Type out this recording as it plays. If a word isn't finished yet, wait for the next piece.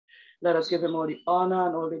Let us give him all the honor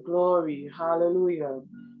and all the glory. Hallelujah.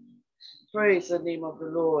 Praise the name of the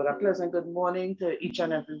Lord. A pleasant good morning to each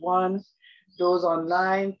and every one. Those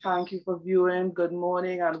online, thank you for viewing. Good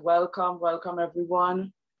morning and welcome. Welcome,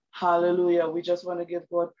 everyone. Hallelujah. We just want to give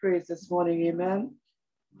God praise this morning. Amen.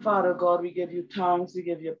 Father God, we give you thanks. We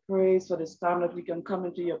give you praise for this time that we can come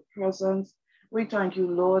into your presence. We thank you,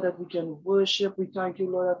 Lord, that we can worship. We thank you,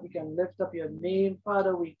 Lord, that we can lift up your name.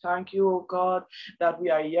 Father, we thank you, oh God, that we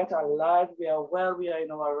are yet alive. We are well. We are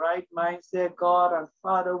in our right minds there, God. And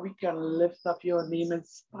Father, we can lift up your name in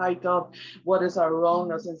spite of what is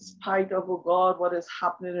around us, in spite of, oh God, what is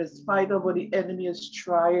happening, in spite of what the enemy is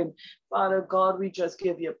trying. Father God, we just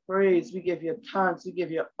give you praise. We give you thanks. We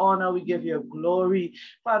give you honor. We give you glory.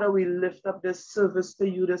 Father, we lift up this service to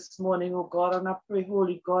you this morning, oh God, and I pray,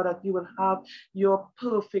 Holy God, that you will have your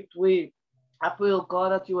perfect way. I pray, oh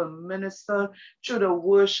God, that you will minister through the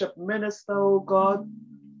worship, minister, oh God,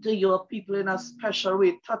 to your people in a special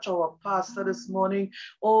way. Touch our pastor this morning.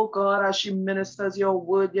 Oh God, as she ministers your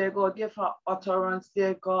word, dear God, give her utterance,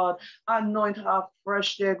 dear God. Anoint her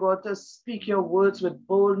fresh, dear God, to speak your words with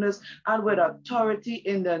boldness and with authority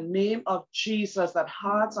in the name of Jesus, that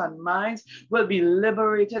hearts and minds will be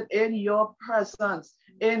liberated in your presence.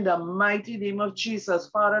 In the mighty name of Jesus,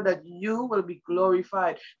 Father, that you will be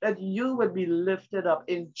glorified, that you will be lifted up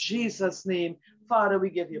in Jesus' name. Father, we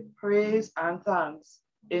give you praise and thanks.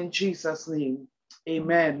 In Jesus' name,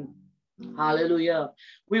 amen. Hallelujah.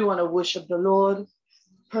 We want to worship the Lord.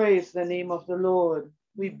 Praise the name of the Lord.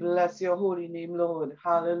 We bless your holy name, Lord.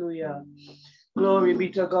 Hallelujah. Glory be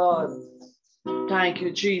to God. Thank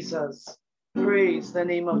you, Jesus. Praise the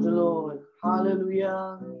name of the Lord.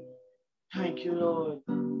 Hallelujah. Thank you, Lord.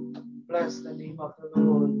 Bless the name of the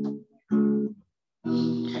Lord.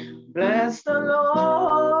 Bless the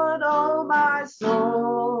Lord, oh my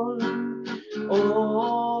soul.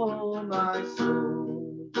 Oh, my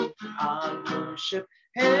soul, I worship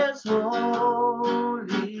his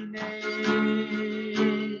holy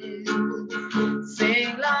name.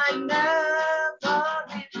 Sing like never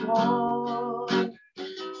before.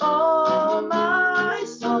 Oh, my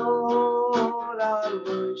soul, I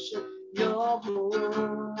worship your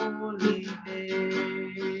holy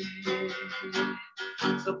name.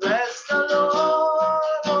 So bless the Lord,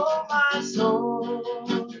 oh, my soul.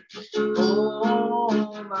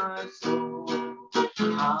 Oh, my soul,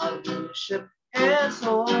 I worship his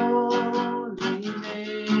holy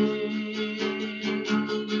name.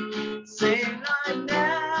 Sing like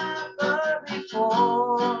never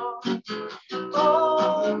before.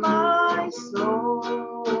 Oh, my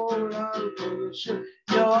soul, I worship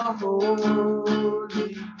your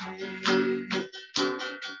holy name.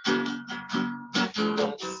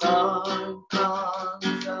 The sun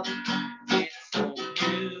comes up, it's a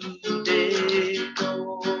new day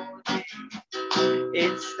dawning.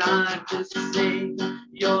 It's time to sing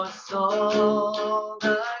your song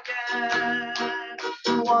again.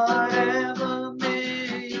 Whatever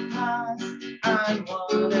may pass and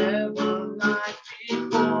whatever lies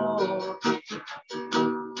before me,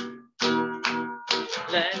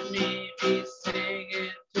 let me be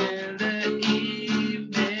singing till the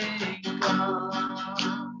evening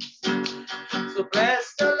comes. So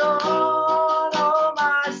bless the Lord, oh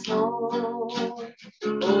my soul.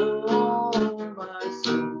 Oh, my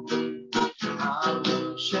soul, I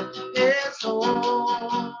worship his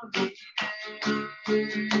holy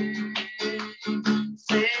name.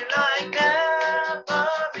 Say like never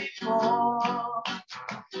before.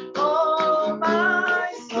 Oh,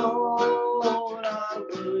 my soul, I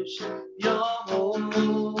worship your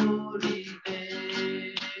holy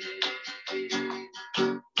name.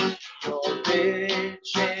 You're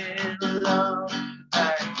rich in love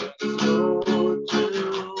and you're slow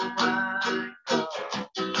to anger.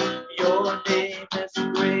 Your name is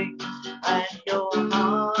great and your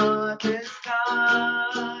heart is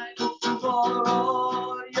kind. For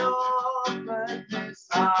all your goodness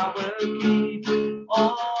I will keep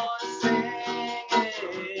on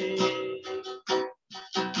singing.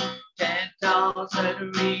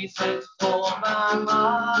 10,000 reasons for my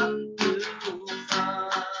heart to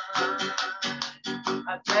find.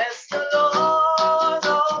 I bless the Lord,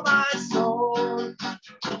 oh my soul.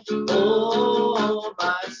 Oh,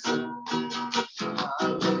 my soul,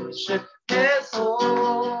 I worship his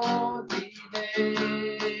holy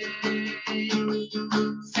name.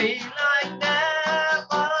 Sing like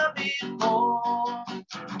never before.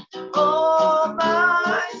 Oh,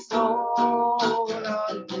 my soul,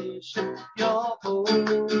 I worship your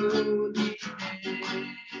holy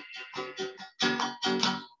name.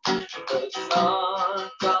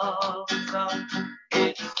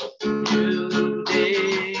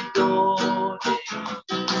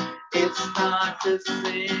 to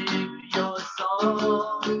sing your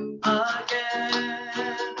song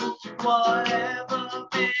again. Whatever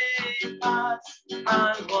may pass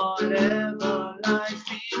and whatever lies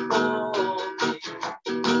before me,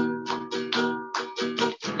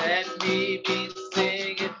 let me be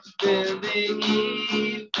singing till the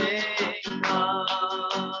evening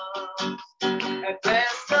comes. And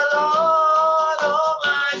bless the Lord, oh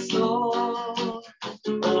my soul,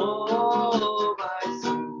 oh my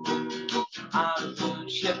soul. I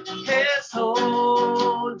worship His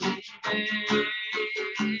holy name.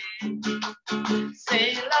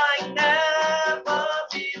 Sing like never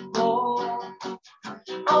before,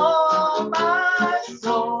 oh my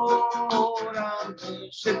soul. I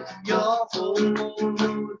worship Your holy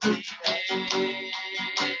name.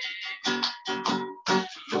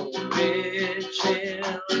 You're rich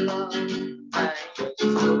in love and You're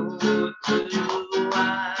so good to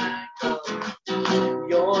act.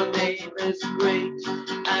 Your name is great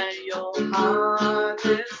and Your heart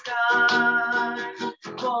is kind.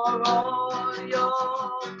 For all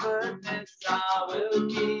Your goodness I will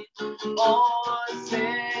keep on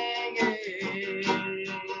singing.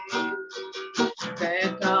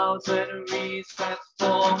 10,000 reasons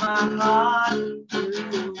for my heart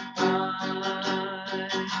to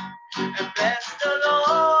find. And bless the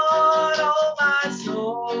Lord, oh my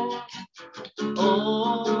soul,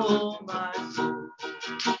 oh my soul.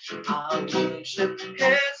 I worship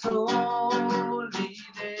His holy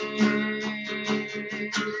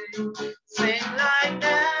name. Sing like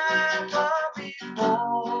never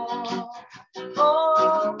before,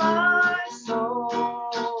 oh my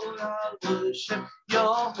soul. I worship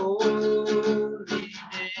Your holy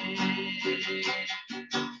name.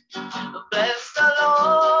 Bless the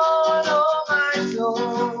Lord, oh my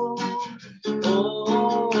soul,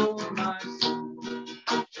 oh my soul.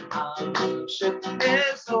 I worship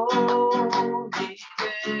His holy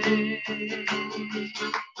name.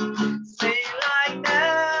 Sing like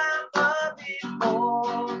never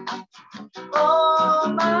before,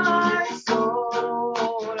 oh my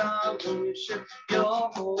soul. I worship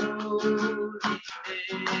Your holy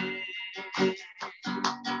name.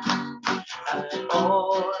 And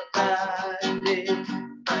all that live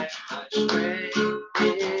and my strength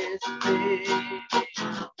is fading.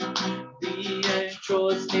 The end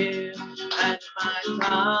draws near and my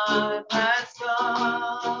time has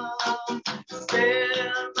come.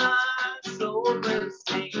 Still my soul will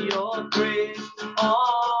sing Your praise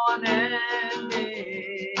on ending.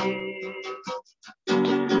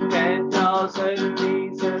 10,000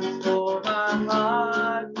 reasons for my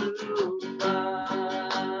heart to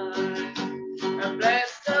find. And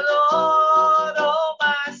bless the Lord, oh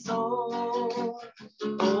my soul,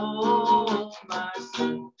 oh my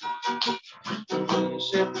soul.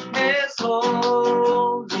 Worship His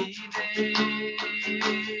holy name.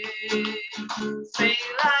 Sing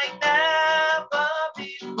like never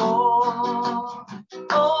before,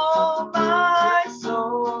 oh my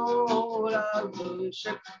soul. I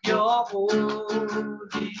worship Your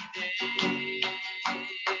holy name.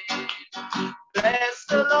 Bless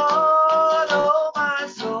the Lord, oh my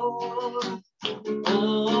soul,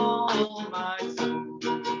 oh my soul.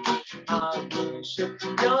 I worship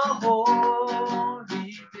Your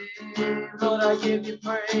holy name. Lord, I give You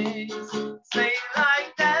praise. Sing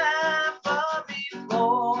like never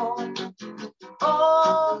before,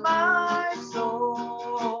 oh my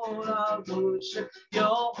soul. I worship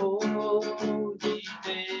Your holy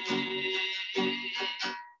name.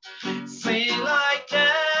 Sing like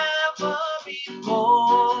never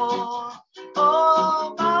before,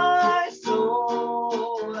 oh my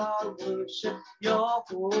soul. I worship Your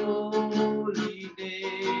holy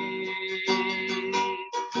name.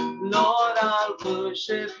 Lord, I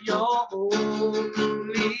worship Your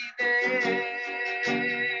holy name.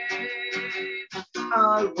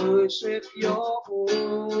 I worship Your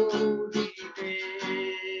holy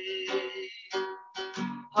name.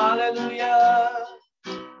 Hallelujah.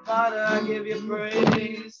 Father, I give You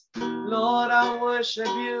praise. Lord, I worship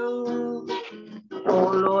You.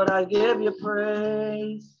 Oh, Lord, I give You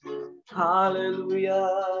praise.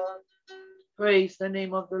 Hallelujah. Praise the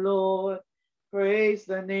name of the Lord. Praise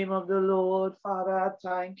the name of the Lord. Father, I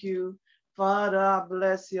thank You. Father, I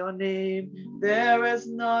bless Your name. There is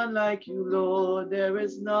none like You, Lord. There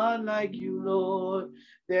is none like You, Lord.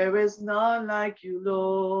 There is none like You,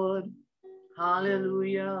 Lord.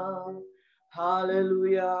 Hallelujah.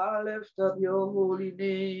 Hallelujah. I lift up Your holy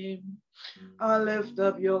name. I lift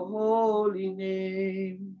up Your holy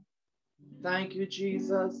name. Thank You,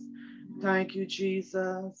 Jesus. Thank You,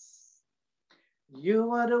 Jesus.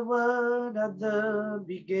 You are the Word at the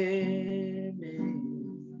beginning.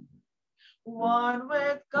 one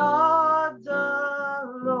with God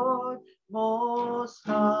the Lord Most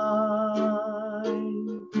High.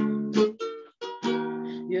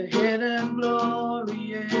 Your hidden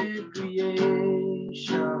glory in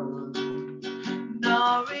creation,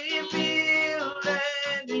 now revealed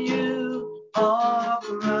in you are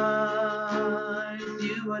Christ.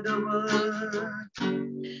 You are the Word,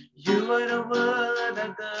 you are the Word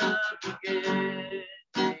at the beginning.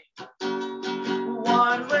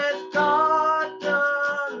 One with God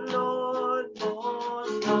the Lord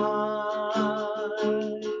Most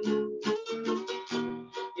High.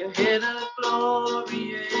 Your hidden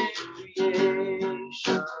glory in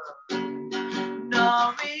creation,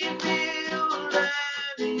 now revealed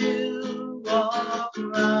in you are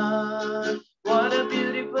Christ. What a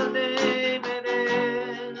beautiful name it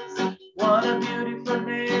is. What a beautiful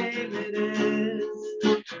name it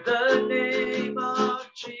is. The name of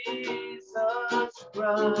Jesus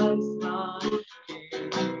Christ, my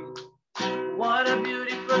King. What a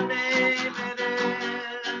beautiful name it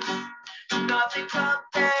is. Nothing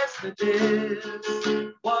compares to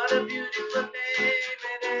this. What a beautiful name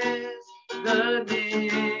it is. The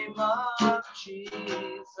name of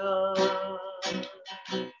Jesus.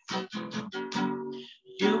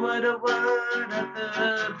 You were the Word at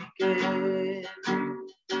the beginning.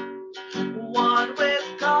 One with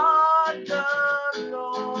God the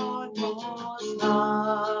Lord Most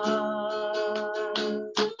High.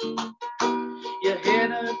 Your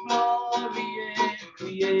hidden glory in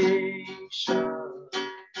creation,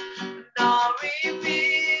 now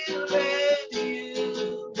revealed in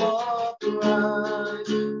you are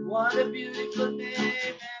Christ. What a beautiful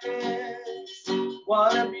name it is.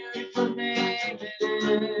 What a beautiful name it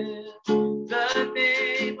is. The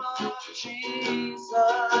name of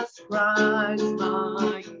Jesus Christ,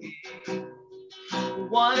 my King.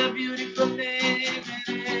 What a beautiful name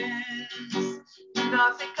it is.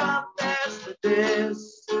 Nothing compares to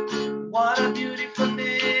this. What a beautiful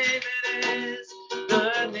name it is.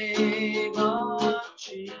 The name of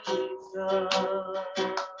Jesus.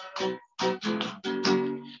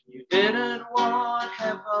 You didn't want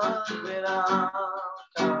heaven without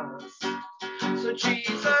us. So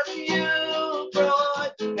Jesus, you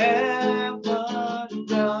brought heaven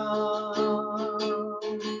down.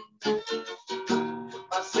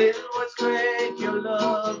 My sin was great, your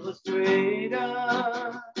love was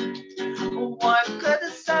greater. What could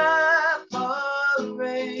separate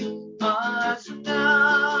us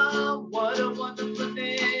now? What a wonderful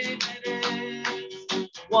name it is.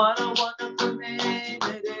 What a wonderful name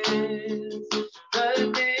it is.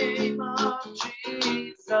 The name of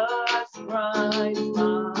Jesus Christ,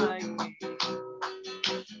 my King.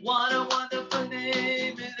 What a wonderful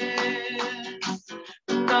name it is.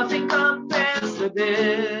 Nothing compares to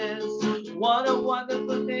this. What a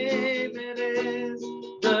wonderful name it is.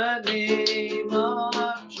 The name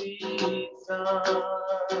of Jesus.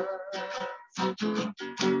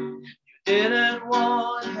 You didn't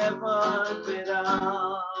want heaven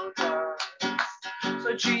without us.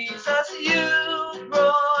 So Jesus, you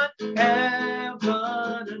brought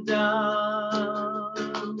heaven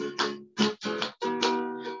down.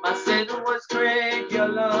 My sin was great, your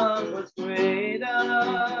love was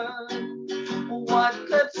greater. What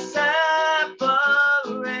could separate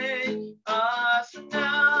us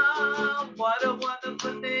now? What a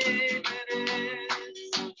wonderful name it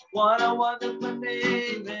is. What a wonderful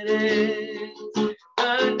name it is.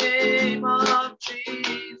 The name of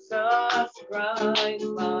Jesus Christ,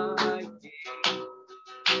 my King.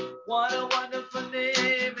 What a wonderful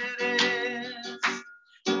name it is.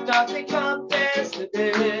 Nothing compares to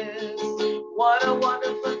this. What a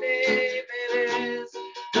wonderful name it is.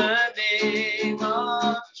 The name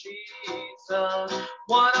of Jesus.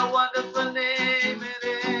 What a wonderful name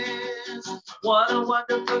it is. What a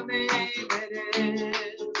wonderful name it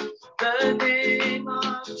is. The name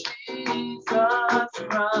of Jesus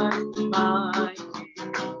Christ, my King.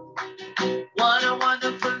 What a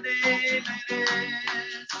wonderful name it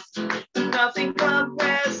is. Nothing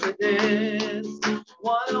compares to this.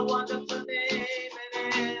 What a wonderful name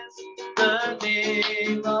it is. The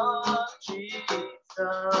name of Jesus.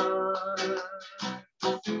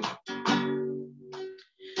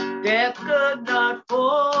 Death could not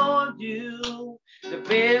hold you. The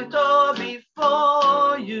veil tore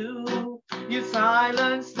before you. You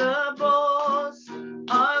silenced the voice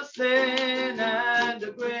of sin and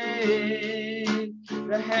the grave.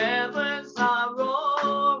 The heavens are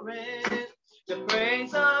roaring the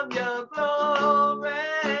praise of your glory.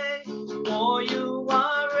 For you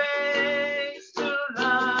are raised to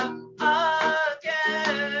life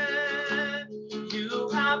again. You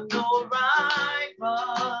have no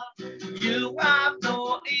rival. You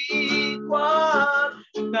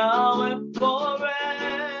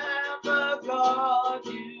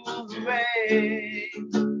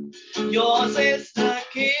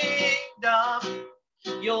kingdom.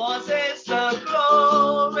 Yours is the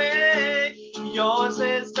glory. Yours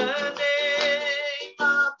is the name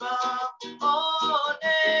above all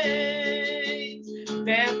names.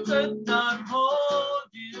 Death could not hold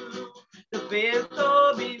you. The veil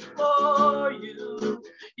before you.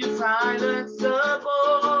 You silence the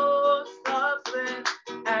voice of sin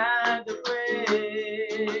and the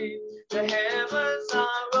grave. The heavens are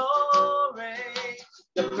roaring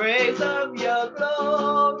the praise of your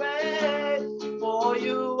glory. For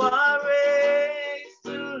you are raised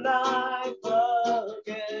to life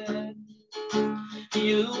again.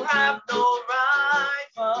 You have no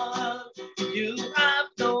rival. You have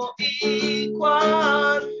no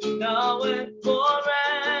equal. Now and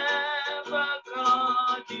forever,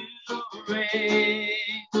 God, you reign.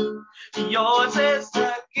 Yours is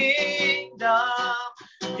the kingdom.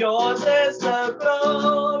 Yours is the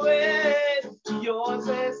glory. Yours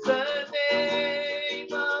is the name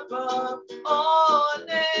above all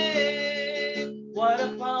names. What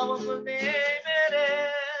a powerful name it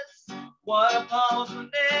is. What a powerful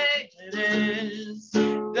name it is.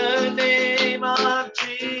 The name of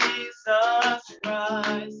Jesus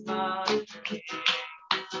Christ, my King.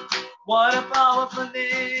 What a powerful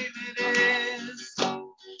name it is.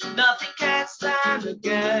 Nothing can stand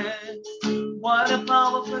against. What a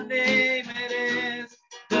powerful name it is.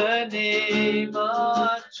 The name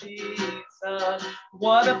of Jesus.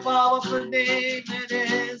 What a powerful name it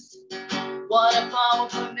is. What a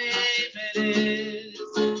powerful name it is.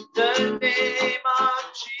 The name of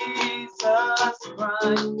Jesus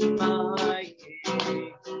Christ, my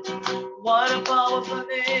King. What a powerful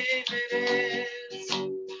name it is.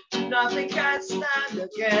 Nothing can stand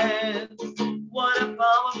against. What a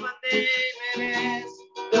powerful name it is.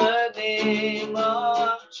 The name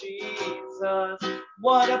of Jesus.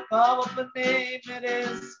 What a powerful name it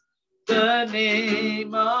is. The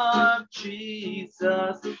name of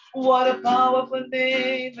Jesus. What a powerful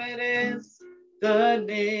name it is. The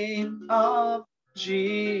name of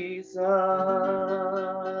Jesus.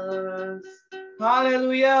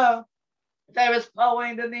 Hallelujah. There is power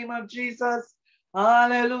in the name of Jesus.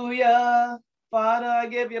 Hallelujah. Father, I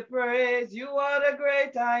give you praise. You are the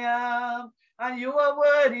great I am, and you are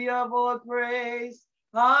worthy of all praise.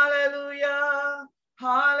 Hallelujah.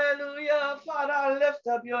 Hallelujah. Father, I lift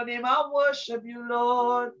up your name. I worship you,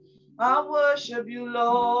 Lord. I worship you,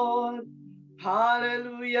 Lord.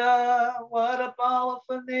 Hallelujah. What a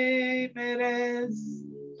powerful name it is.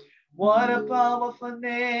 What a powerful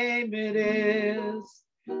name it is.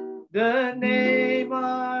 The name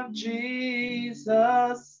of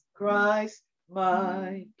Jesus Christ,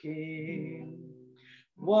 my King.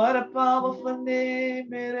 What a powerful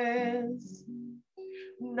name it is.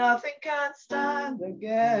 Nothing can stand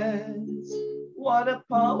against. What a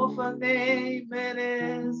powerful name it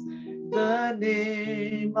is. The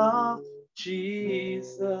name of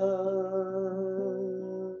Jesus.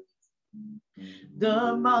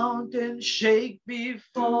 The mountains shake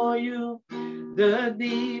before you. The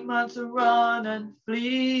demons run and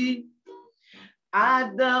flee.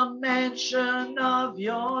 At the mention of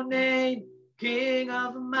your name, King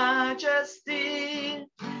of majesty,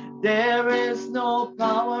 there is no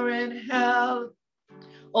power in hell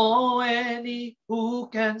or any who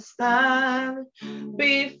can stand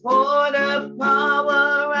before the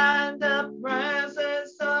power and the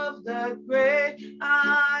presence of the great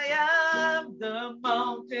I am. The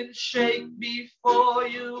mountains shake before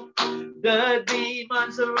you, the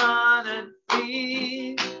demons run and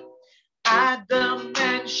flee. At the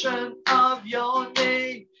mention of your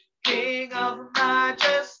name, King of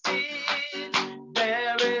majesty,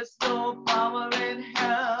 there is no power in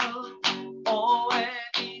hell or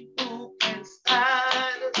any who can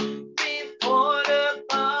stand before the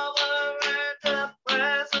power and the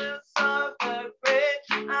presence of the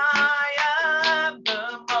great I am.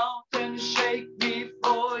 The mountains shake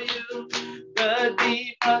before you, the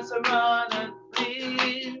demons run and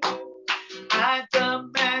flee. At the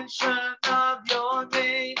mention of your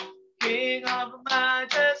name, King of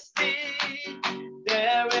majesty,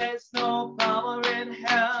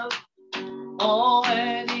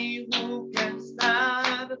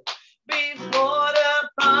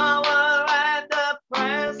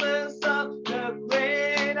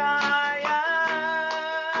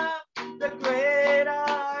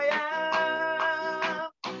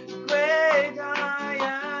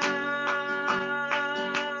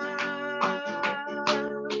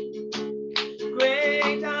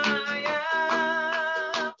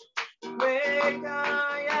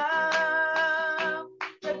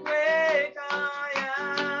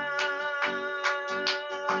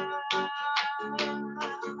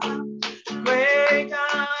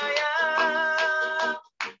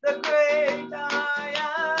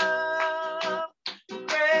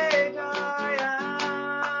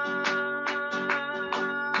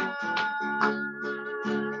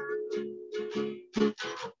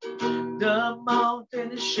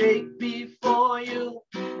 mountains shake before you.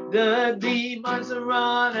 The demons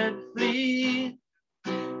run and flee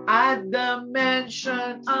at the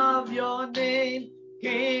mention of your name,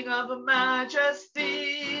 King of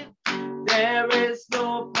majesty. There is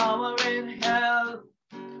no power in hell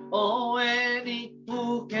or any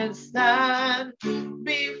who can stand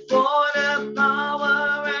before the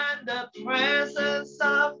power and the presence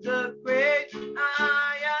of the great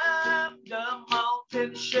I am. The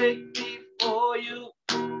mountains shake before you,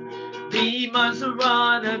 demons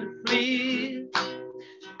run and flee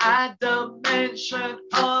at the mention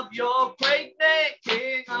of your great name,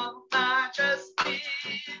 King of majesty.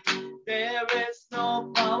 There is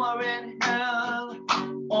no power in hell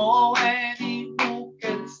or any who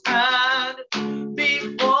can stand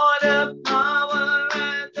before the power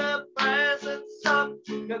and the presence of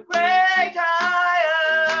the great I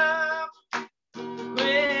am.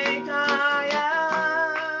 Great I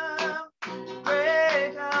am.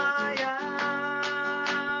 Great I am.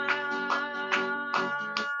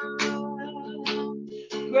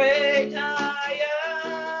 Great I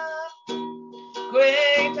am.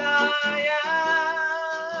 Great I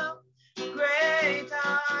am. Great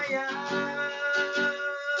I am.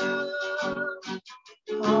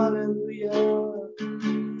 Hallelujah.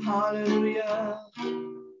 Hallelujah.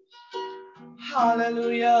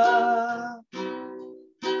 Hallelujah.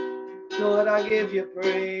 Lord, I give you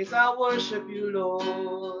praise. I worship you,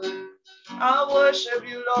 Lord. I worship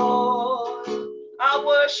you, Lord. I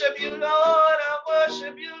worship you, Lord. I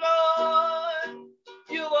worship you, Lord.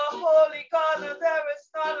 You are holy God, and there is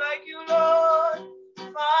none like you, Lord.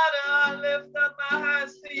 Father, I lift up my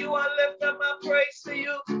hands to you. I lift up my praise to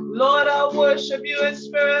you. Lord, I worship you in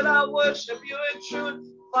spirit. I worship you in truth.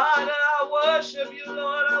 Father, I worship you,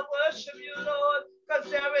 Lord. I worship you, Lord.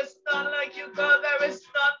 Because there is none like you, God. There is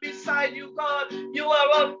none beside you, God. You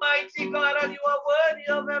are almighty, God, and you are worthy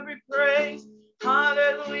of every praise.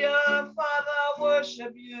 Hallelujah. Father, I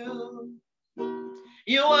worship you.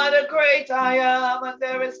 You are the great I am, and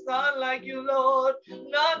there is none like you, Lord.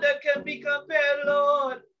 None that can be compared,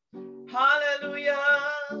 Lord. Hallelujah.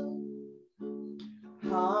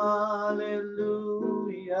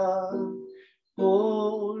 Hallelujah.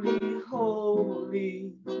 Holy,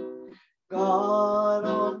 holy, God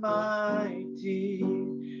Almighty,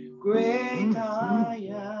 great I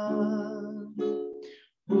am.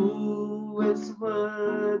 Who is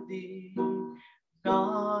worthy?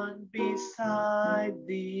 None beside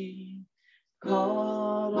thee,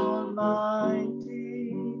 God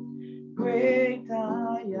Almighty, great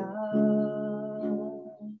I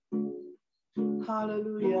am.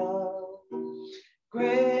 Hallelujah,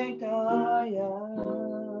 great I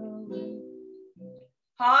am.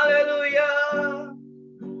 Hallelujah,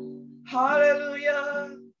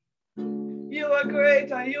 hallelujah. You are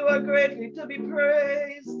great and you are greatly to be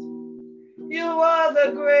praised. You are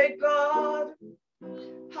the great God.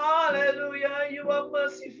 Hallelujah. You are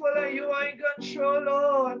merciful and you are in control,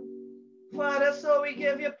 Lord. Father, so we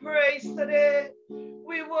give you praise today.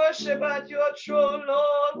 We worship at your throne,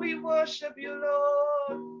 Lord. We worship you,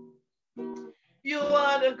 Lord. You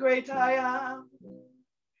are the great I am.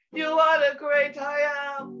 You are the great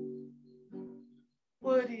I am.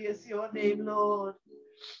 Worthy is your name, Lord.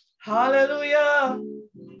 Hallelujah.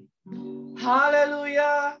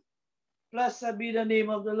 Hallelujah. Blessed be the name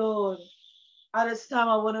of the Lord. At this time,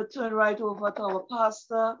 I want to turn right over to our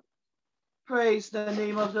pastor. Praise the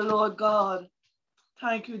name of the Lord God.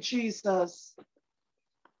 Thank you, Jesus.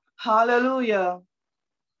 Hallelujah.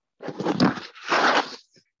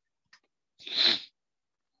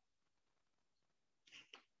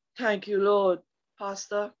 Thank you, Lord.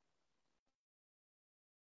 Pastor.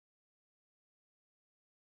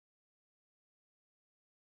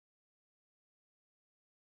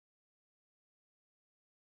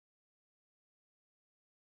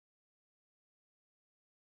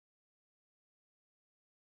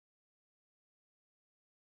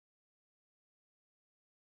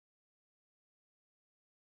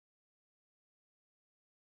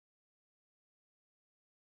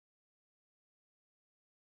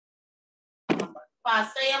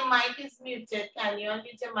 Pastor, your mic is muted. Can you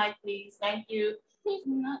unmute your mic, please? Thank you. He's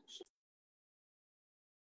not.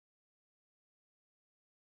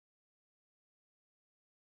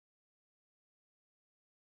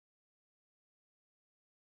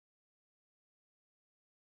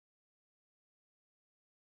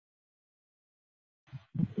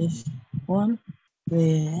 This one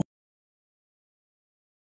where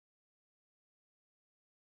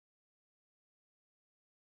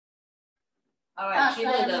All right, she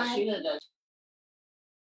heard us. She heard us.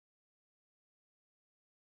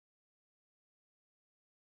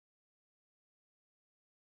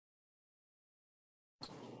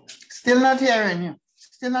 Still not hearing you.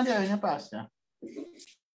 Still not hearing you, Pastor.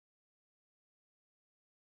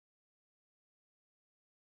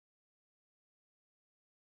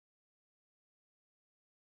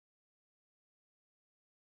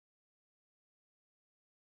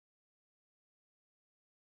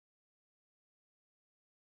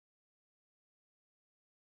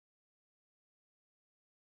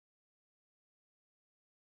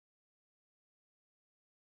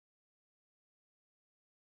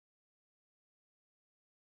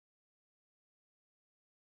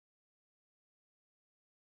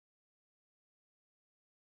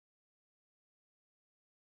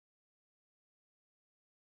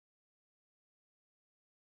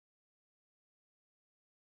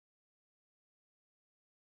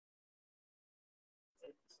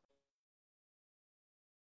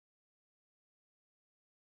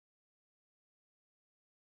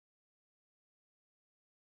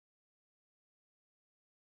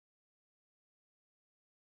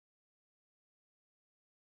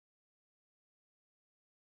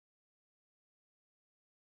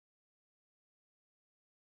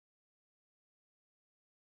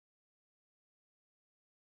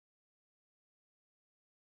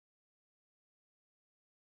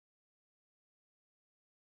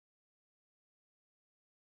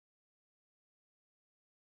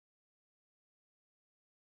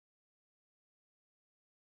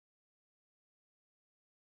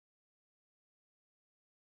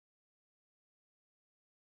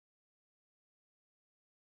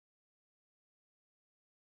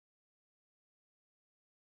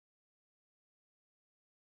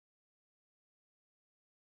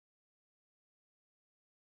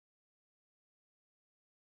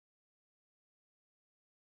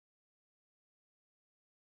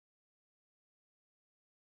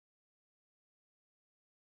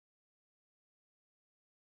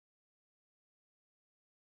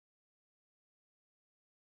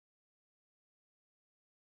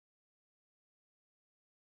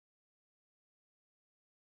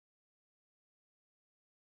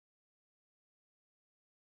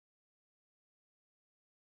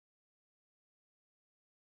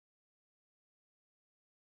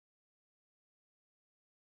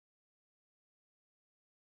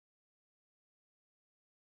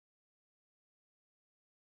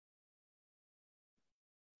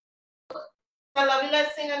 So, lovely,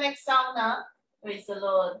 let's sing the next song now. Praise the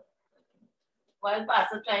Lord. While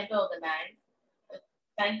Pastor trying to organize.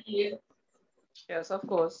 Thank you. Yes, of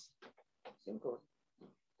course. Simple.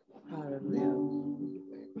 Hallelujah.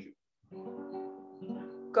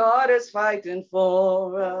 God is fighting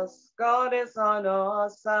for us. God is on our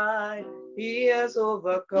side. He has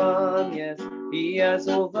overcome. Yes, He has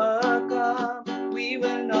overcome. We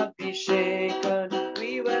will not be shaken.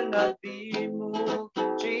 We will not be moved.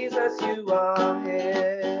 Jesus, you are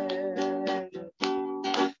here.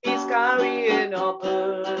 He's carrying our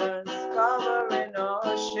burdens, covering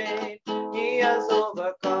our shame. He has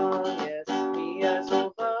overcome. Yes, He has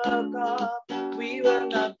overcome. We will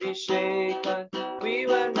not be shaken. We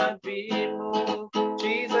will not be moved.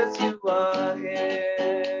 Jesus, you are here.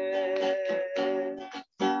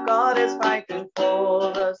 God is fighting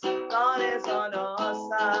for us. God is on our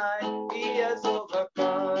side. He has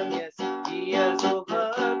overcome. Yes, He has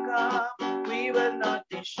overcome. We will not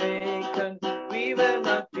be shaken. We will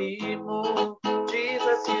not be moved.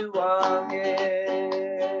 Jesus, you are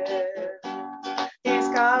here. He's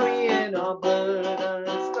carrying our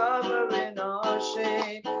burdens, covering our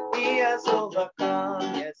shame. He has overcome.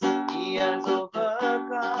 Yes, He has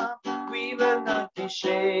overcome. We will not be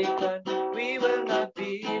shaken. We will not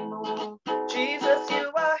be moved. Jesus,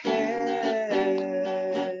 you are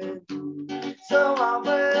here. So I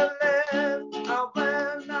will live, I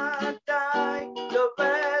will not die. The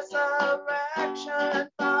resurrection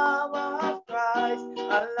power of Christ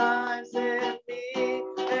aligns in me,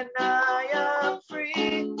 and I am free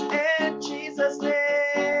in Jesus' name.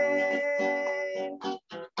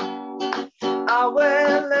 I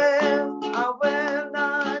will live, I will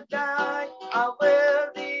not die. I will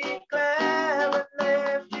declare and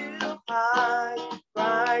lift you high.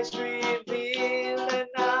 Christ revealed, and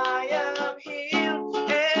I am healed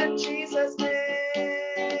in Jesus' name.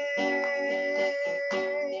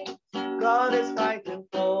 God is fighting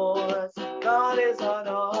for us. God is on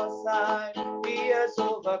our side. He has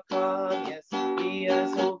overcome. Yes, He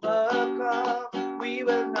has overcome. We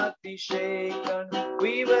will not be shaken.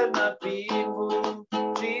 We will not be moved.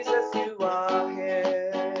 Jesus, you are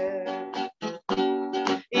here.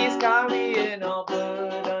 He's carrying our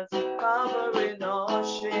burdens, covering our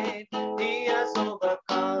shame. He has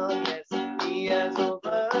overcome. Yes, He has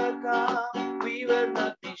overcome. We will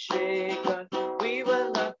not be shaken. We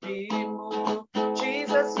will not be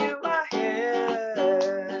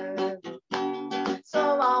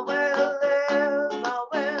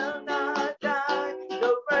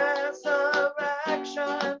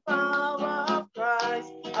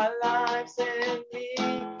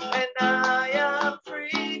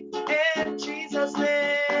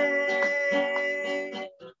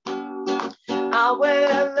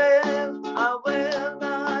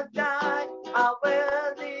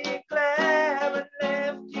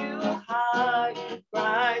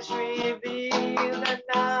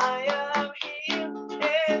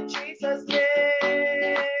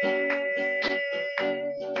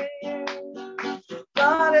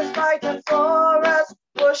fighting for us,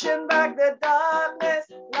 pushing back the darkness,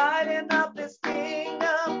 lighting up this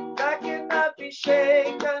kingdom that cannot be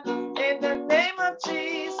shaken. In the name of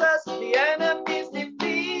Jesus, the enemy is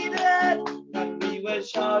defeated, and we will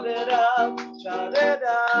shout it out, shout it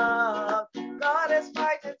out. God is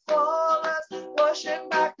fighting for us, pushing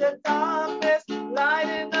back the darkness,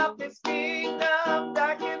 lighting up His kingdom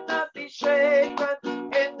that cannot be shaken.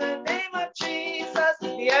 In the name of Jesus,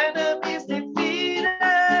 the enemy is defeated,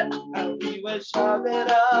 and we will shout it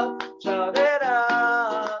out, shout it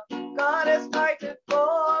out. God is fighting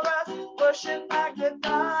for us, pushing back the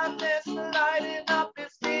darkness, lighting up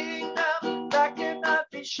His kingdom that cannot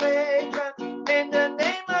be shaken. In the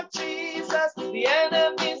name of Jesus, the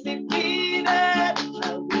enemy is defeated,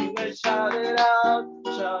 and we will shout it out,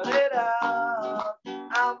 shout it out.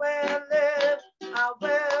 I will live, I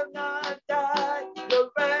will not die. The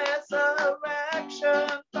resurrection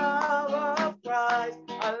power of Christ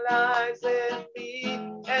aligns in me,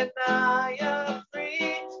 and I am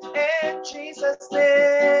free in Jesus'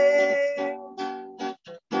 name.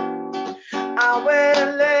 I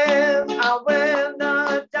will live, I will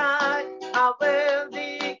not die. I will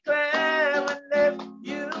declare and lift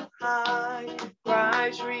you high.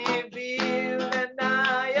 Christ revealed, and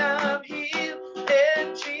I am healed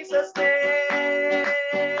in Jesus' name.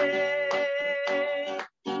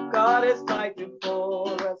 God is fighting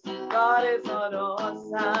for us. God is on our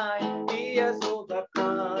side. He has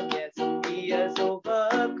overcome. Yes, He has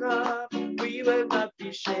overcome. We will not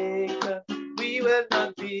be shaken. We will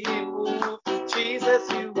not be moved. Jesus,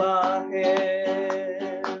 you are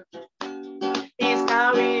here. He's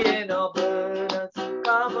carrying our burdens,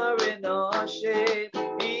 covering our shame.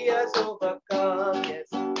 He has overcome. Yes,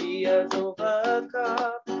 He has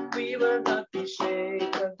overcome. We will not be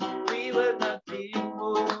shaken. We will not be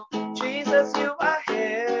moved. Jesus, you are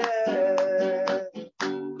here.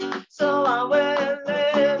 So I will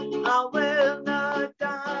live, I will not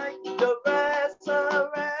die. The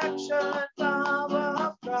resurrection power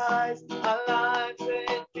of Christ aligns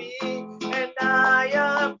in me, and I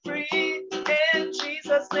am free in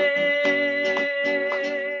Jesus' name.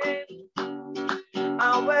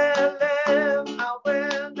 I will live, I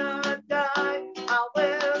will not die. I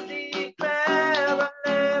will declare and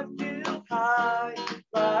lift you high.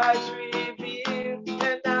 Christ revealed,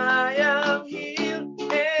 and I am healed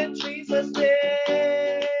in Jesus' name.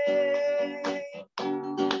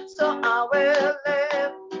 So I will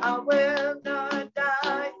live, I will not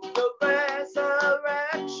die. The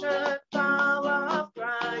resurrection power of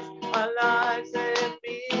Christ aligns in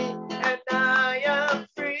me, and I am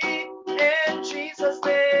free in Jesus'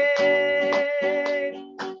 name.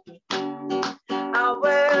 I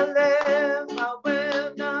will live, I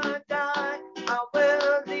will not die. I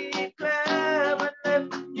will declare and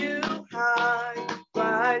lift you high.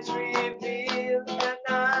 Christ revealed, and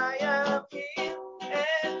I am healed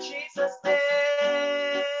in Jesus' name.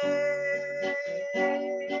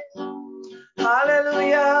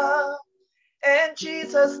 Hallelujah, in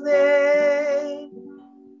Jesus' name.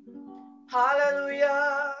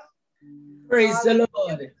 Hallelujah. Praise the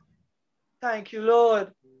Lord. Thank you,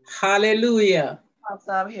 Lord. Hallelujah.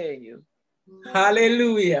 Pastor, I'm hearing you.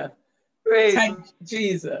 Hallelujah. Praise. Thank you,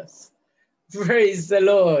 Jesus. Praise the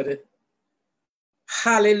Lord.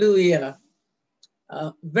 Hallelujah.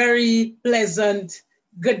 Very pleasant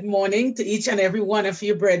good morning to each and every one of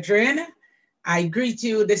you, brethren. I greet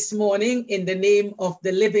you this morning in the name of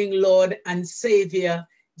the living Lord and Savior,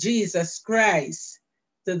 Jesus Christ.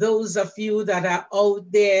 To those of you that are out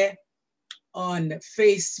there on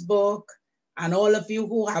Facebook and all of you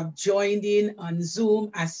who have joined in on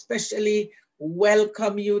Zoom, especially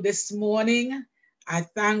welcome you this morning. I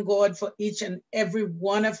thank God for each and every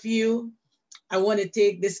one of you. I want to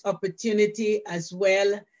take this opportunity as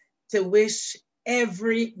well to wish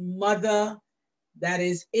every mother that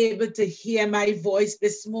is able to hear my voice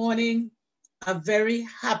this morning a very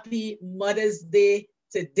happy Mother's Day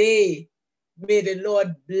today. May the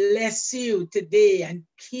Lord bless you today and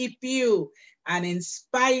keep you. And in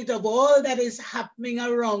spite of all that is happening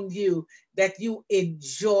around you, that you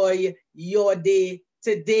enjoy your day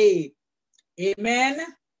today. Amen.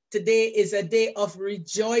 Today is a day of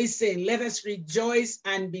rejoicing. Let us rejoice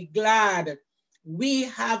and be glad. We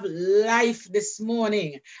have life this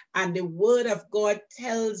morning, and the word of God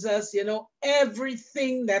tells us,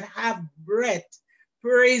 everything that have breath,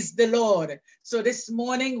 praise the Lord. So this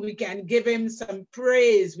morning we can give him some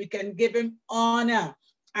praise, we can give him honor,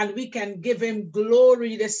 and we can give him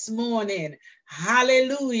glory this morning.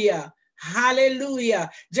 Hallelujah.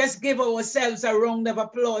 Hallelujah. Just give ourselves a round of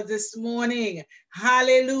applause this morning.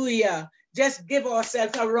 Hallelujah. Just give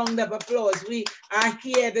ourselves a round of applause. We are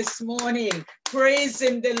here this morning.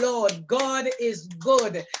 Praising the Lord. God is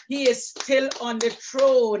good. He is still on the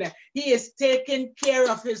throne. He is taking care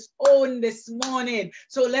of his own this morning.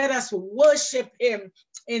 So let us worship him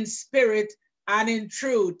in spirit and in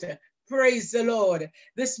truth. Praise the Lord.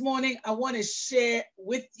 This morning, I want to share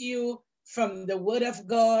with you from the Word of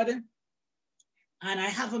God. And I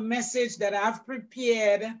have a message that I've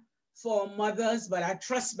prepared for mothers, but I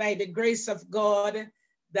trust by the grace of God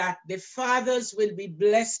that the fathers will be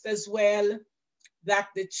blessed as well, that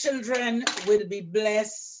the children will be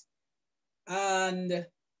blessed, and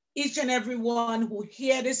each and every one who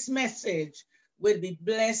hear this message will be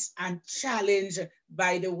blessed and challenged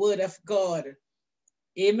by the Word of God.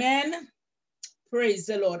 Amen. Praise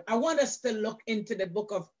the Lord. I want us to look into the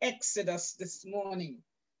book of Exodus this morning.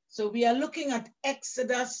 So we are looking at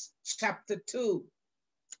Exodus chapter 2.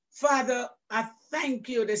 Father, I thank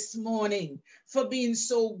you this morning for being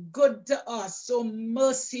so good to us, so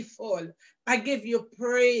merciful. I give you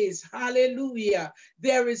praise. Hallelujah.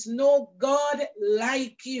 There is no God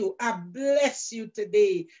like you. I bless you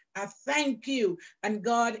today. I thank you. And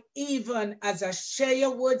God, even as I share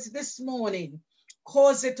your words this morning,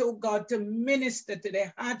 cause it, oh God, to minister to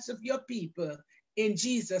the hearts of your people. In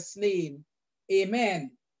Jesus' name,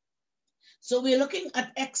 amen. So we're looking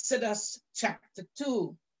at Exodus chapter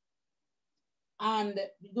 2. And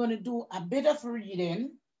we're going to do a bit of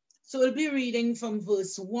reading. So we'll be reading from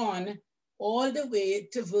verse 1 all the way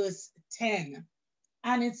to verse 10.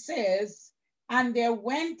 And it says, "And there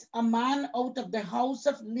went a man out of the house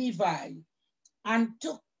of Levi and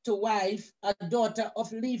took to wife a daughter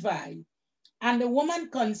of Levi. And the woman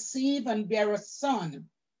conceived and bare a son.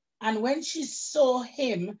 And when she saw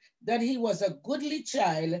him that he was a goodly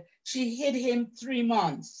child, she hid him 3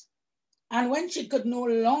 months. And when she could no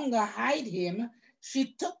longer hide him,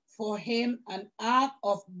 she took for him an ark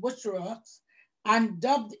of bush rocks and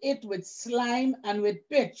daubed it with slime and with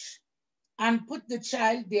pitch, and put the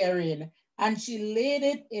child therein, and she laid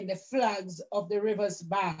it in the flags of the river's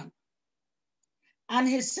bank. And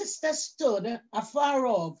his sister stood afar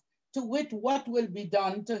off to wit what will be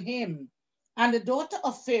done to him. And the daughter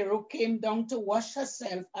of Pharaoh came down to wash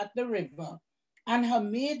herself at the river, and her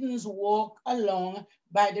maidens walked along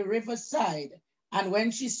by the riverside. And when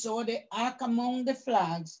she saw the ark among the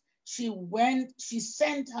flags, she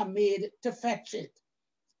sent her maid to fetch it.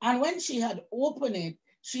 And when she had opened it,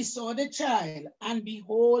 she saw the child, and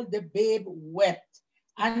behold, the babe wept.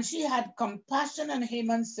 And she had compassion on him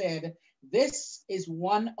and said, This is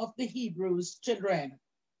one of the Hebrews' children.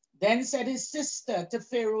 Then said his sister to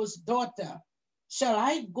Pharaoh's daughter, Shall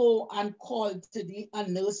I go and call to thee a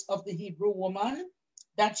nurse of the Hebrew woman,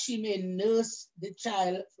 that she may nurse the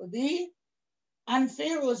child for thee? And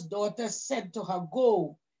Pharaoh's daughter said to her,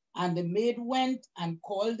 Go. And the maid went and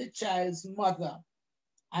called the child's mother.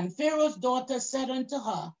 And Pharaoh's daughter said unto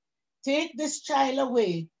her, Take this child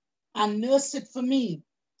away and nurse it for me,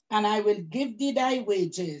 and I will give thee thy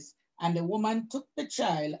wages. And the woman took the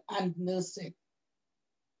child and nursed it.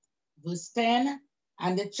 Verse 10,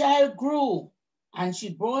 and the child grew, and she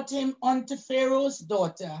brought him unto Pharaoh's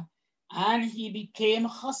daughter, and he became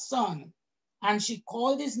her son. And she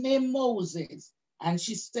called his name Moses, and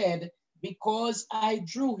she said, Because I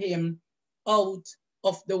drew him out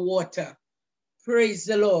of the water. Praise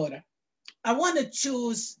the Lord. I want to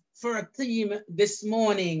choose for a theme this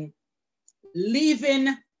morning, leaving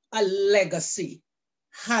a legacy.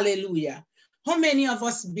 Hallelujah. How many of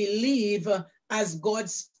us believe as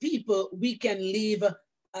God's people, we can leave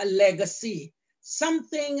a legacy?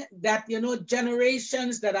 Something that,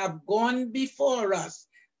 generations that have gone before us.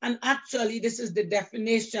 And actually, this is the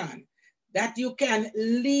definition, that you can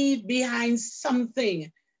leave behind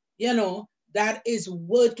something, that is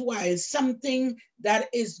worthwhile, something that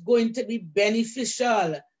is going to be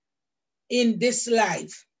beneficial in this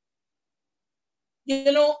life.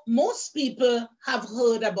 Most people have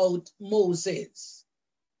heard about Moses,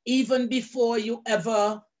 even before you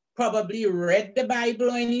ever probably read the Bible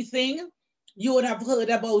or anything, you would have heard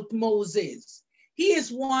about Moses. He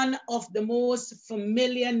is one of the most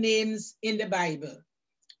familiar names in the Bible.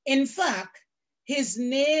 In fact, his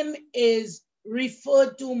name is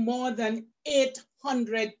referred to more than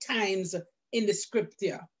 800 times in the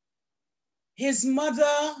scripture. His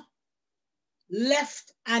mother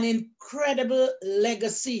left an incredible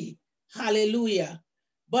legacy. Hallelujah.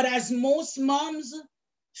 But as most moms,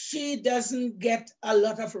 she doesn't get a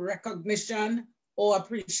lot of recognition or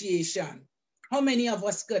appreciation. How many of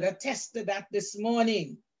us could attest to that this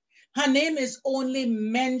morning? Her name is only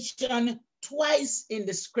mentioned twice in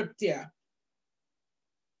the scripture.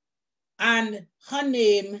 And her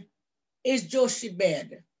name is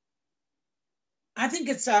Jochebed. I think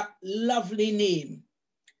it's a lovely name.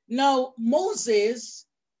 Now, Moses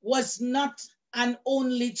was not an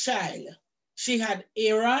only child. She had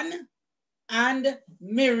Aaron and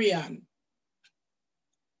Miriam.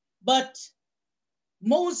 But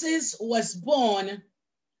Moses was born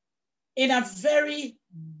in a very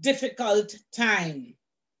difficult time.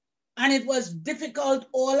 And it was difficult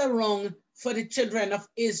all around for the children of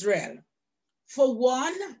Israel. For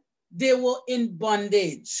one, they were in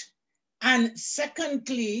bondage. And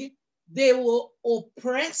secondly, they were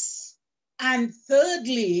oppressed. And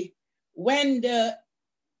thirdly, when the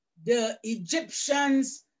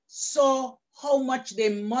Egyptians saw how much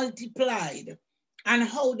they multiplied and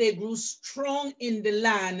how they grew strong in the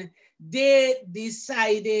land, they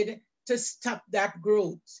decided to stop that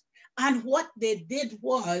growth. And what they did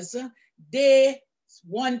was they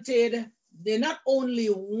not only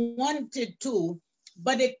wanted to,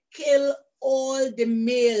 but they killed all the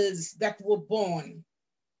males that were born.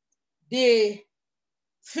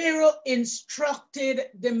 Pharaoh instructed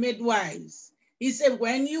the midwives. He said,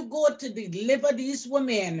 when you go to deliver these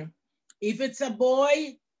women, if it's a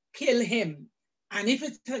boy, kill him. And if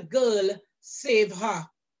it's a girl, save her.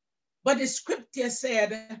 But the scripture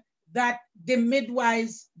said that the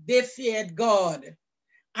midwives, they feared God.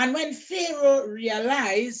 And when Pharaoh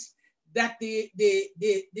realized that the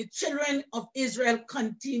children of Israel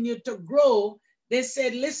continued to grow, they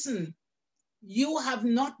said, listen, you have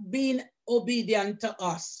not been obedient to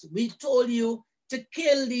us. We told you to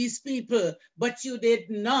kill these people, but you did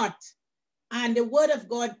not. And the word of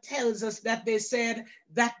God tells us that they said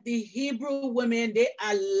that the Hebrew women, they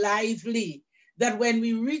are lively, that when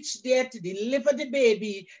we reach there to deliver the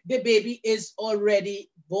baby is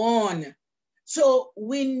already born. So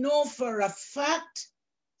we know for a fact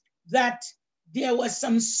that there was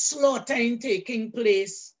some slaughtering taking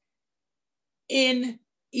place in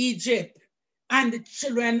Egypt, and the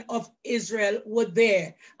children of Israel were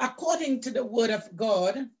there. According to the word of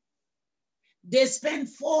God, they spent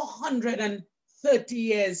 430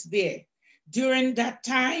 years there. During that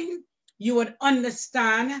time, you would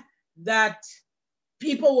understand that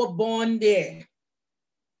people were born there.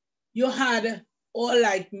 You had all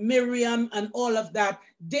like Miriam and all of that.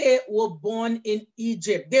 They were born in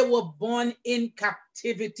Egypt. They were born in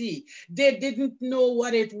captivity. They didn't know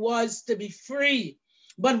what it was to be free.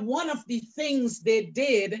 But one of the things they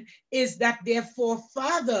did is that their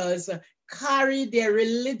forefathers carried their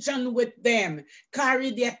religion with them,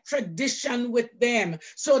 carried their tradition with them,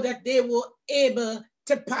 so that they were able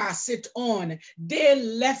to pass it on. They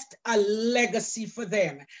left a legacy for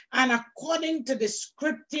them. And according to the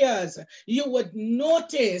scriptures, you would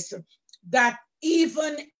notice that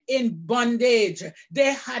even in bondage,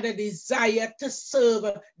 they had a desire to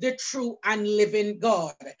serve the true and living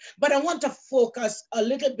God. But I want to focus a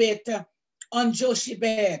little bit on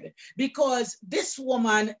Jochebed, because this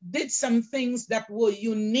woman did some things that were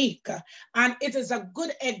unique, and it is a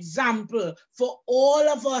good example for all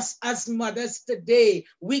of us as mothers today.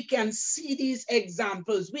 We can see these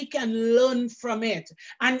examples, we can learn from it,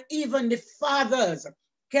 and even the fathers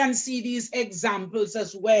can see these examples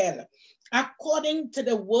as well. According to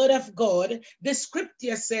the word of God, the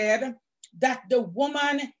scripture said that the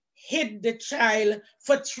woman hid the child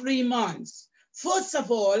for 3 months. First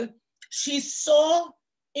of all, she saw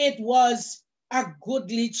it was a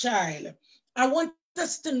goodly child. I want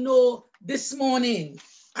us to know this morning,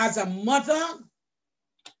 as a mother,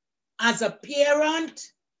 as a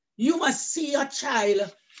parent, you must see your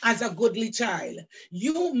child as a goodly child.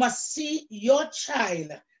 You must see your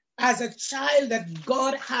child as a child that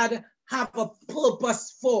God have a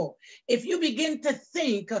purpose for. If you begin to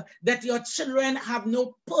think that your children have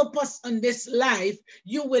no purpose in this life,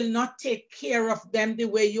 you will not take care of them the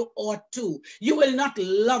way you ought to. You will not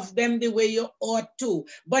love them the way you ought to.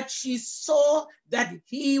 But she saw that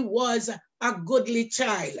he was a goodly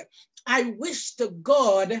child. I wish to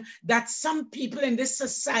God that some people in this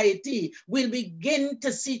society will begin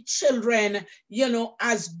to see children,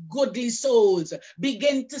 as goodly souls,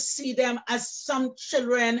 begin to see them as some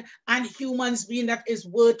children and humans being that is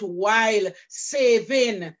worthwhile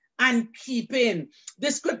saving and keeping.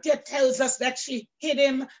 The scripture tells us that she hid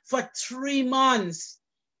him for 3 months.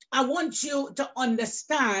 I want you to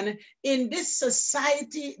understand, in this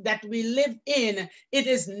society that we live in, it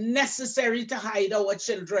is necessary to hide our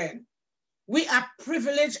children. We are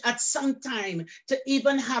privileged at some time to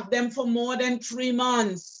even have them for more than 3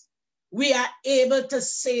 months. we are able to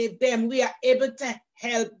save them. We are able to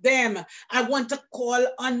help them. I want to call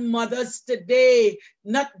on mothers today,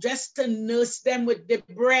 not just to nurse them with the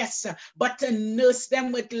breast, but to nurse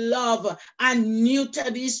them with love and neuter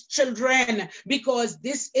these children, because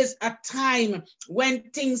this is a time when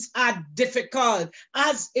things are difficult,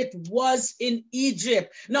 as it was in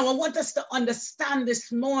Egypt. Now, I want us to understand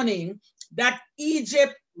this morning that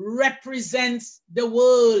Egypt represents the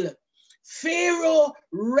world. Pharaoh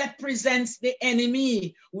represents the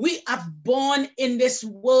enemy. We are born in this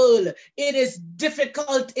world. It is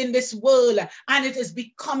difficult in this world, and it is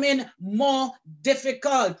becoming more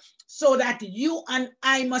difficult. So that you and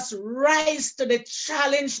I must rise to the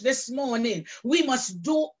challenge this morning. We must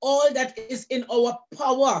do all that is in our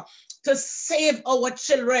power to save our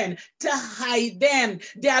children, to hide them.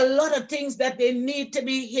 There are a lot of things that they need to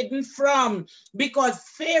be hidden from, because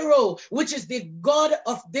Pharaoh, which is the God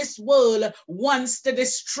of this world, wants to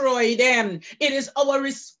destroy them. It is our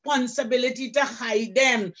responsibility to hide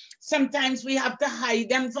them. Sometimes we have to hide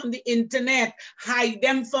them from the internet, hide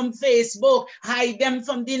them from Facebook, hide them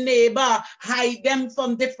from the neighbor, hide them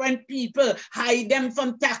from different people, hide them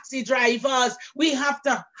from taxi drivers. We have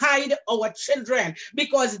to hide our children,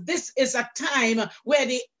 because this is a time where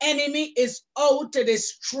the enemy is out to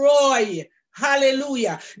destroy.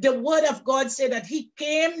 Hallelujah. The word of God said that he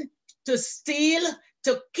came to steal,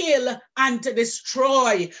 to kill, and to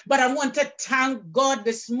destroy. But I want to thank God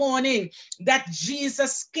this morning that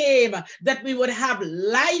Jesus came, that we would have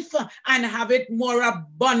life and have it more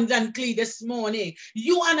abundantly this morning.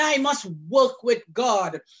 You and I must work with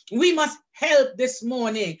God. We must help this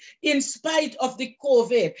morning in spite of the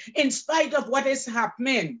COVID, in spite of what is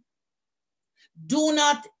happening. Do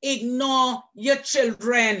not ignore your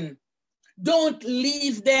children. Don't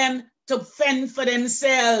leave them to fend for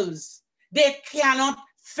themselves. They cannot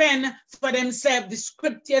fend for themselves. The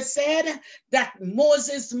scripture said that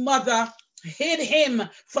Moses' mother hid him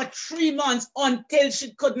for 3 months until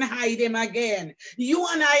she couldn't hide him again. You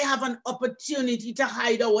and I have an opportunity to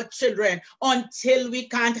hide our children until we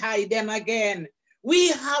can't hide them again. We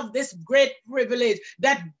have this great privilege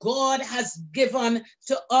that God has given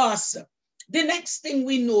to us. The next thing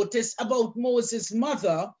we notice about Moses'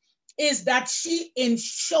 mother is that she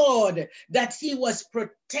ensured that he was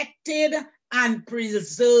protected and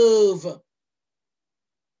preserved.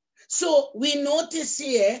 So we notice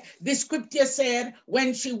here, the scripture said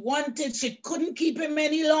when she wanted, she couldn't keep him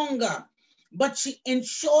any longer, but she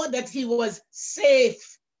ensured that he was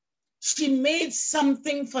safe. She made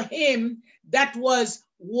something for him that was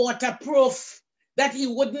waterproof, that he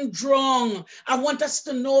wouldn't drown. I want us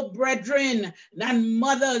to know, brethren and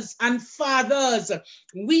mothers and fathers,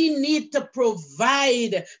 we need to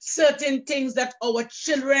provide certain things that our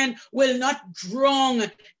children will not drown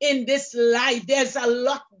in this life. There's a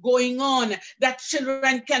lot going on that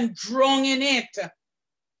children can drown in it.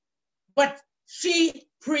 But she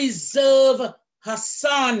preserved her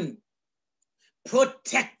son,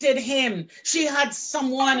 protected him. She had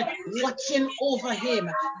someone watching over him.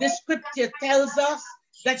 The scripture tells us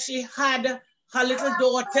that she had her little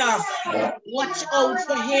daughter watch out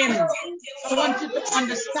for him. I want you to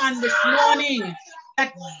understand this morning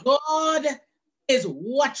that God is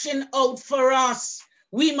watching out for us.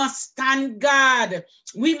 We must stand guard.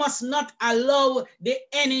 We must not allow the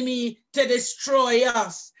enemy to destroy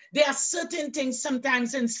us. There are certain things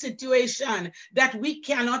sometimes in situation that we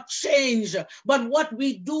cannot change. But what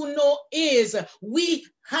we do know is we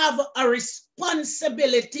have a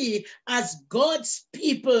responsibility as God's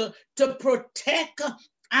people to protect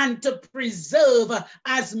and to preserve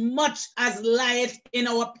as much as lieth in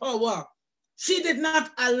our power. She did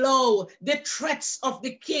not allow the threats of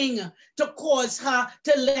the king to cause her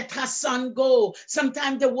to let her son go.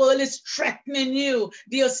 Sometimes the world is threatening you.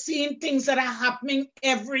 You're seeing things that are happening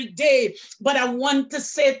every day. But I want to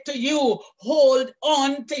say to you, hold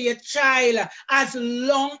on to your child as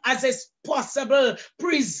long as it's possible.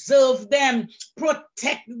 Preserve them,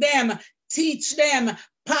 protect them, teach them.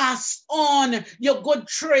 Pass on your good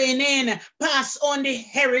training. Pass on the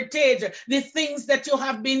heritage, the things that you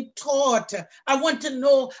have been taught. I want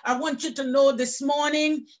you to know this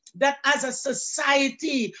morning that as a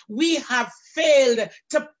society, we have failed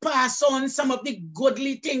to pass on some of the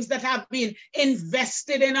goodly things that have been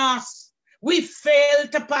invested in us. We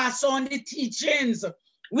failed to pass on the teachings.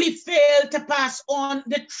 We failed to pass on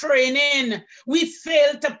the training. We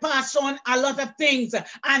failed to pass on a lot of things.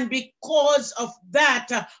 And because of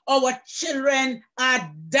that, our children are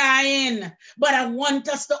dying. But I want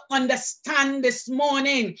us to understand this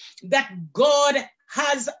morning that God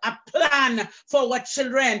has a plan for our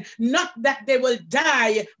children, not that they will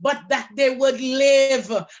die, but that they would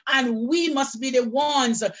live. And we must be the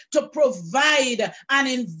ones to provide an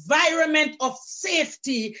environment of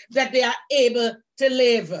safety that they are able to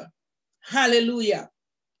live. Hallelujah.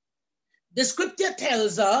 The scripture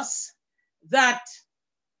tells us that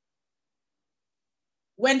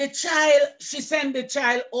when she sent the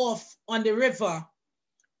child off on the river,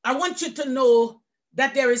 I want you to know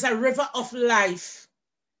that there is a river of life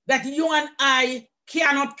that you and I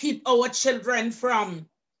cannot keep our children from.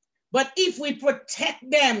 But if we protect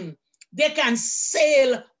them, they can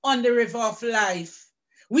sail on the river of life.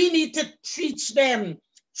 We need to teach them,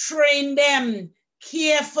 train them,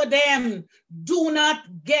 care for them. Do not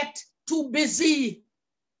get too busy.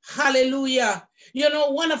 Hallelujah. You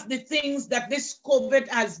know, one of the things that this COVID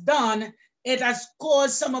has done, it has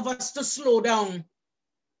caused some of us to slow down.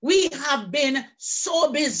 We have been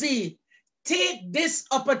so busy. Take this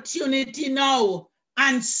opportunity now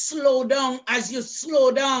and slow down. As you slow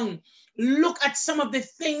down, look at some of the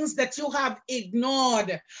things that you have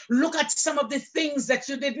ignored. Look at some of the things that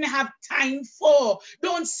you didn't have time for.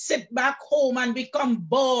 Don't sit back home and become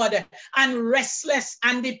bored and restless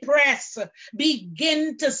and depressed.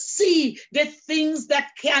 Begin to see the things that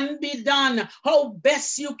can be done, how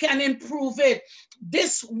best you can improve it.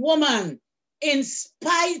 This woman, in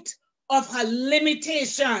spite of her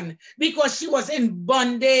limitation, because she was in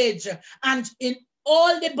bondage, and in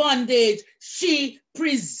all the bondage, she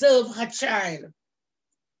preserved her child.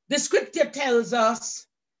 The scripture tells us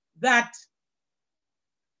that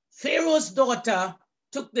Pharaoh's daughter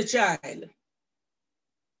took the child,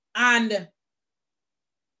 and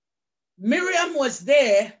Miriam was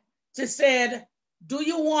there to say, do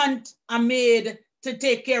you want a maid to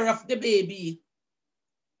take care of the baby?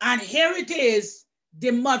 And here it is, the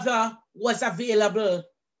mother was available.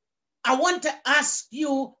 I want to ask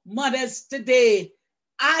you, mothers, today,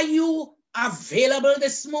 are you available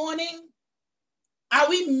this morning? Are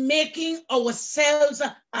we making ourselves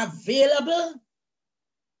available?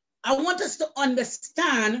 I want us to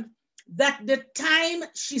understand that the time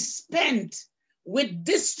she spent with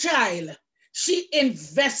this child, she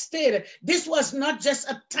invested. This was not just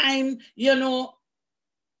a time, you know,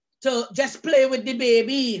 to just play with the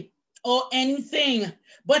baby or anything,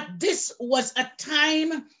 but this was a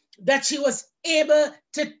time that she was able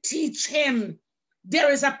to teach him.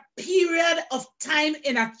 There is a period of time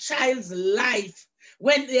in a child's life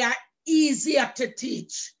when they are easier to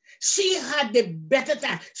teach. She had the better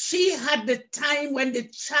time. She had the time when the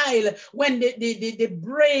child, when the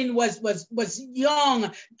brain was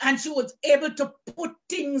young, and she was able to put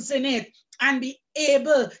things in it and be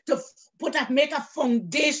able to make a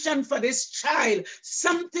foundation for this child,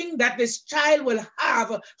 something that this child will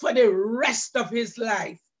have for the rest of his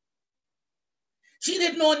life. She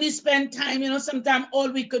didn't only spend time, you know, sometimes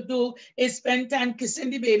all we could do is spend time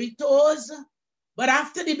kissing the baby toes. But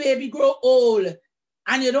after the baby grow old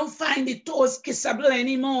and you don't find the toes kissable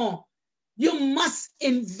anymore, you must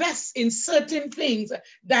invest in certain things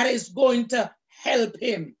that is going to help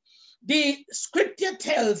him. The scripture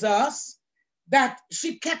tells us that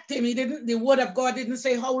she kept him. The word of God didn't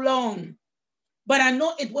say how long. But I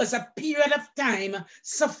know it was a period of time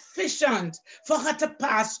sufficient for her to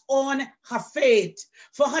pass on her faith,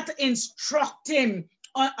 for her to instruct him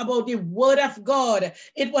about the word of God.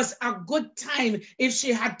 It was a good time. If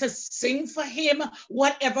she had to sing for him,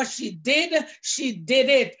 whatever she did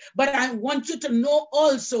it. But I want you to know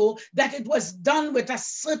also that it was done with a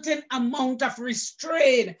certain amount of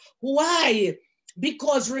restraint. Why?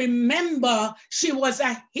 Because remember, she was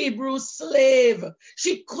a Hebrew slave.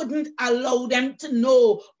 She couldn't allow them to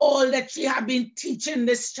know all that she had been teaching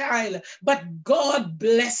this child. But God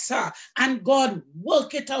bless her and God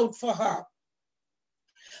work it out for her.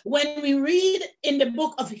 When we read in the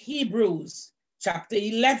book of Hebrews, chapter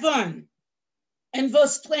 11, and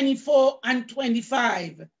verse 24 and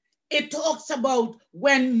 25, it talks about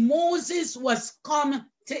when Moses was come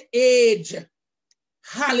to age.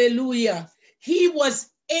 Hallelujah. He was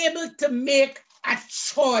able to make a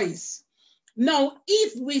choice. Now,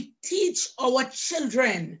 if we teach our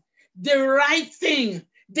children the right thing,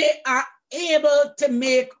 they are able to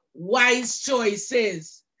make wise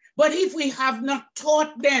choices. But if we have not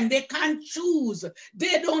taught them, they can't choose.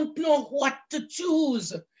 They don't know what to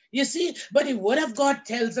choose. You see, but the word of God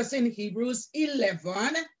tells us in Hebrews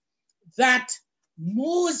 11 that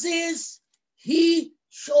Moses, he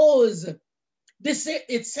chose.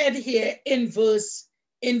 It said here in verse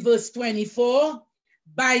 24,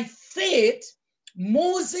 by faith,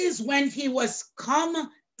 Moses, when he was come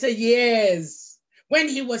to years, when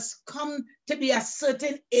he was come to be a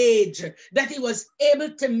certain age, that he was able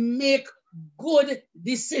to make good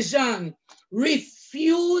decision,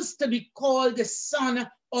 refused to be called the son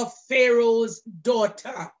of Pharaoh's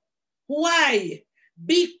daughter. Why?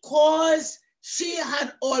 Because she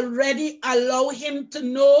had already allowed him to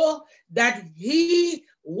know that he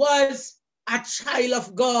was a child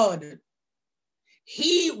of God.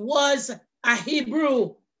 He was a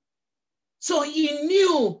Hebrew. So he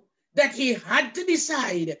knew that he had to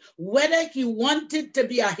decide whether he wanted to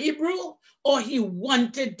be a Hebrew or he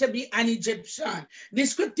wanted to be an Egyptian. The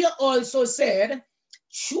scripture also said,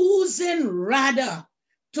 choosing rather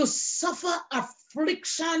to suffer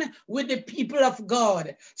affliction with the people of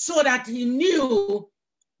God, so that he knew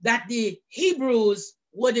that the Hebrews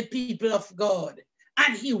were the people of God.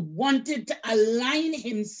 And he wanted to align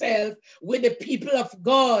himself with the people of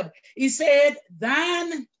God. He said,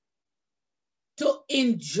 than to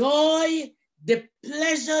enjoy the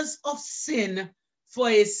pleasures of sin for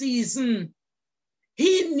a season.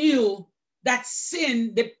 He knew that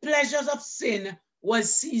sin, the pleasures of sin,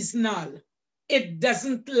 was seasonal. It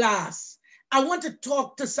doesn't last. I want to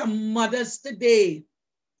talk to some mothers today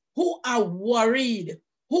who are worried,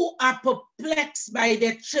 who are perplexed by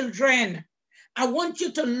their children. I want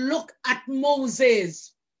you to look at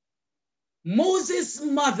Moses. Moses'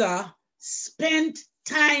 mother spent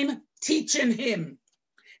time teaching him.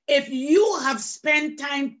 If you have spent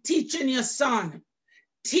time teaching your son,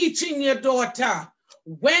 teaching your daughter,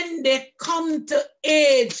 when they come to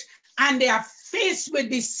age and they are faced with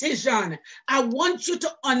decision, I want you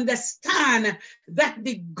to understand that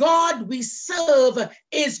the God we serve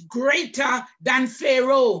is greater than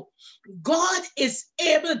Pharaoh. God is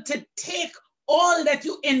able to take all that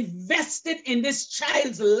you invested in this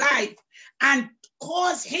child's life and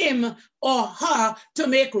cause him or her to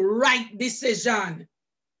make right decision.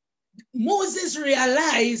 Moses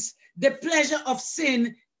realized the pleasure of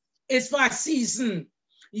sin is for a season.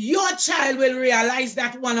 Your child will realize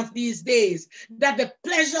that one of these days, that the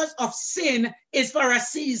pleasures of sin is for a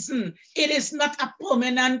season. It is not a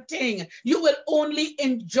permanent thing. You will only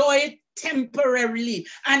enjoy it temporarily.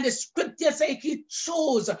 And the scripture says he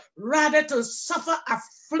chose rather to suffer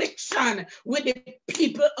affliction with the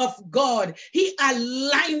people of God. He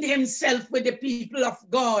aligned himself with the people of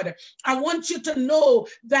God. I want you to know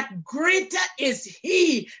that greater is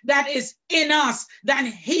he that is in us than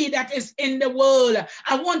he that is in the world.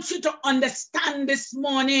 I want you to understand this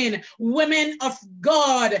morning, women of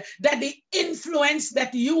God, that the influence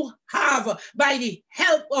that you have by the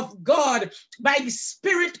help of God, by the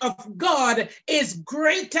Spirit of God, is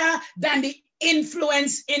greater than the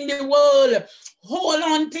influence in the world. Hold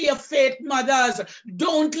on to your faith, mothers.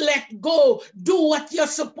 Don't let go. Do what you're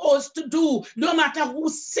supposed to do. No matter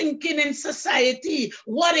who's sinking in society,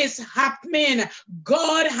 what is happening,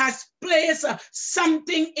 God has placed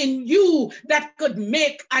something in you that could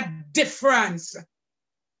make a difference.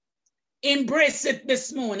 Embrace it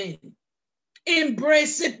this morning.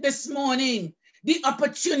 Embrace it this morning. The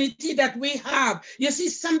opportunity that we have. You see,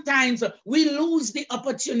 sometimes we lose the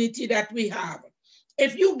opportunity that we have.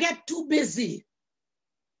 If you get too busy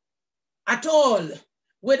at all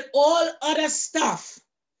with all other stuff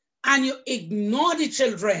and you ignore the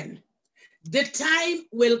children, the time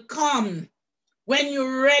will come when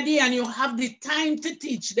you're ready and you have the time to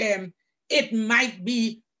teach them. It might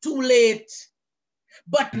be too late.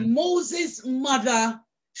 But Moses' mother,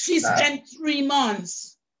 she spent 3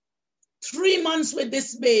 months. 3 months with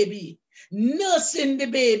this baby, nursing the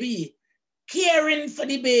baby, caring for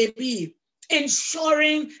the baby,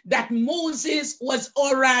 ensuring that Moses was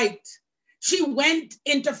all right. She went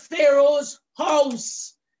into Pharaoh's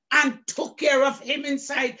house and took care of him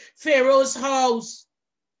inside Pharaoh's house.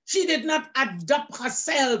 She did not adapt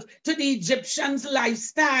herself to the Egyptians'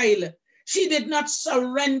 lifestyle. She did not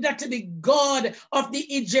surrender to the God of the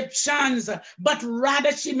Egyptians, but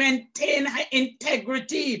rather she maintained her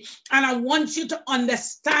integrity. And I want you to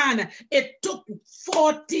understand, it took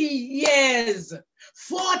 40 years,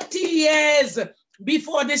 40 years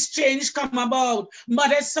before this change come about.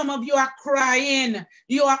 Mothers, some of you are crying.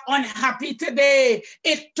 You are unhappy today.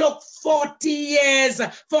 It took 40 years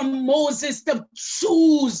for Moses to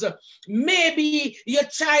choose. Maybe your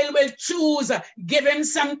child will choose. Give him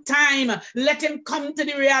some time. Let him come to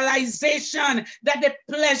the realization that the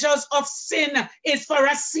pleasures of sin is for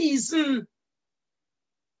a season.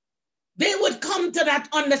 They would come to that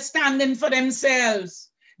understanding for themselves.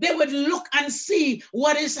 They would look and see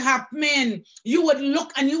what is happening. You would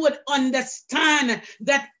look and you would understand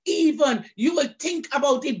that even you will think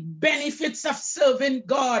about the benefits of serving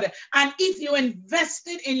God. And if you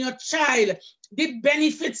invested in your child, the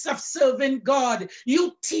benefits of serving God,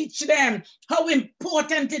 you teach them how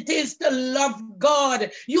important it is to love God.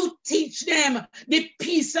 You teach them the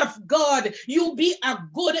peace of God. You be a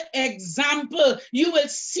good example. You will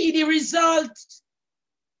see the result.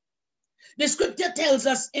 The scripture tells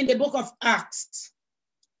us in the book of Acts,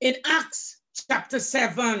 in Acts chapter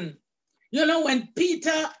 7, you know,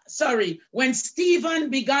 when Stephen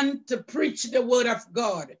began to preach the word of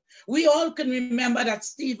God, we all can remember that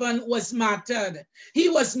Stephen was martyred. He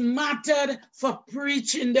was martyred for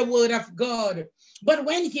preaching the word of God. But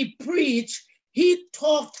when he preached, he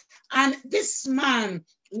talked, and this man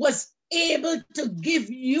was able to give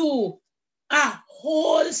you a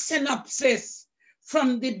whole synopsis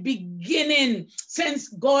from the beginning, since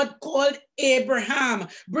God called Abraham,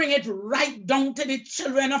 bring it right down to the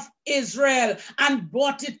children of Israel and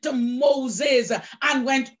brought it to Moses and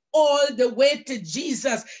went all the way to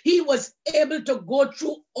Jesus. He was able to go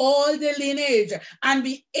through all the lineage and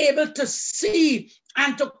be able to see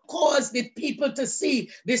and to cause the people to see.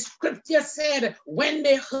 The scripture said when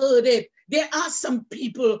they heard it, there are some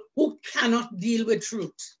people who cannot deal with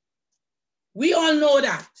truth. We all know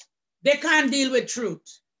that. They can't deal with truth.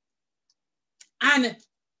 And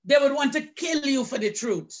they would want to kill you for the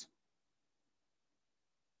truth.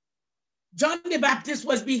 John the Baptist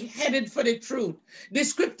was beheaded for the truth. The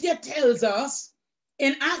scripture tells us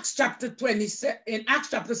in Acts chapter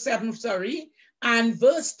 7, and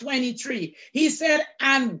verse 23, he said,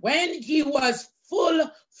 and when he was full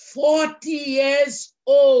 40 years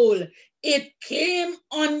old, it came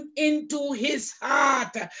on into his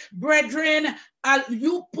heart. Brethren,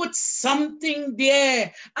 you put something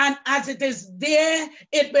there, and as it is there,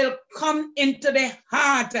 it will come into the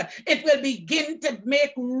heart. It will begin to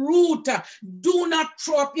make root. Do not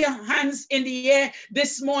throw up your hands in the air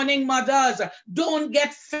this morning, mothers. Don't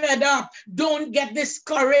get fed up. Don't get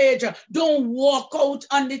discouraged. Don't walk out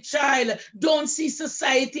on the child. Don't see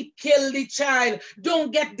society kill the child.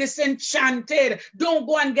 Don't get disenchanted. Don't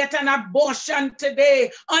go and get an abortion today.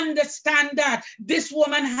 Understand that this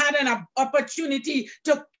woman had an opportunity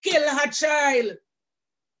to kill her child.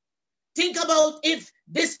 Think about if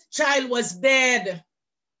this child was dead.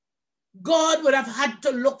 God would have had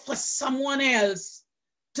to look for someone else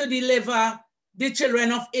to deliver the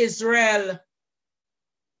children of Israel.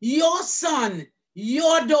 Your son,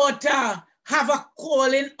 your daughter have a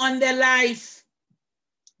calling on their life.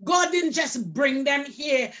 God didn't just bring them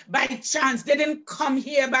here by chance. They didn't come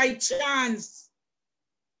here by chance.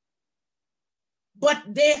 But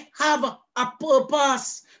they have a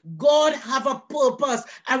purpose. God have a purpose.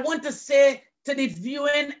 I want to say to the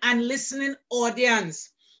viewing and listening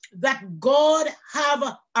audience that God have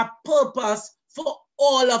a purpose for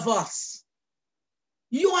all of us.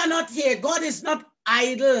 You are not here. God is not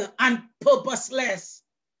idle and purposeless.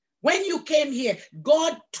 When you came here,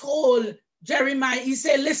 God told Jeremiah, he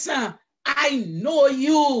said, listen, I know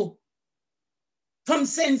you from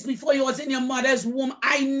since before you was in your mother's womb.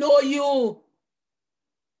 I know you.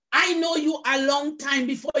 I know you a long time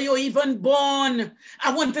before you're even born.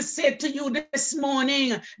 I want to say to you this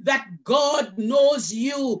morning that God knows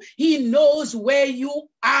you. He knows where you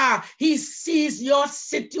are. He sees your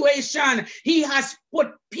situation. He has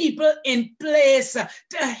put people in place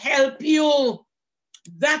to help you.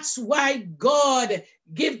 That's why God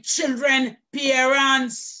gives children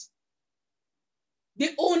parents. The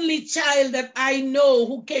only child that I know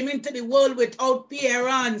who came into the world without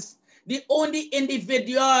parents, the only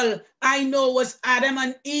individual I know was Adam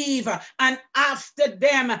and Eve. And after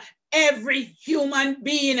them, every human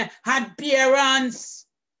being had parents.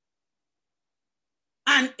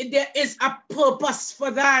 And there is a purpose for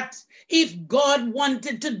that. If God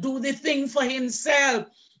wanted to do the thing for himself,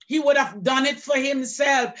 he would have done it for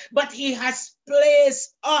himself. But he has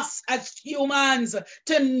placed us as humans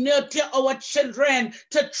to nurture our children,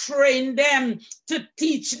 to train them, to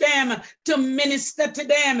teach them, to minister to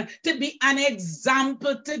them, to be an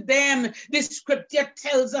example to them. The scripture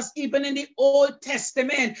tells us even in the Old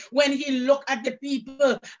Testament, when he looked at the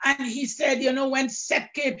people and he said, you know, when Seth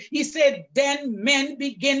came, he said, then men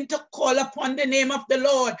begin to call upon the name of the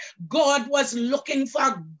Lord. God was looking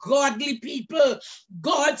for godly people.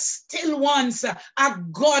 God still wants a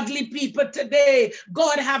godly people today.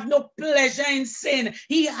 God have no pleasure in sin.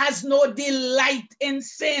 He has no delight in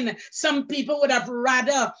sin. Some people would have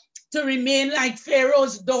rather to remain like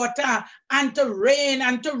Pharaoh's daughter and to reign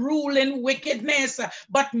and to rule in wickedness.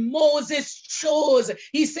 But Moses chose,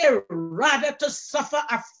 he said, rather to suffer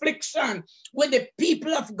affliction with the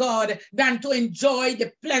people of God than to enjoy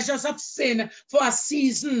the pleasures of sin for a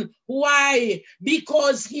season. Why?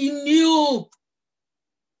 Because he knew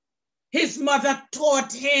his mother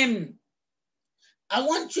taught him. I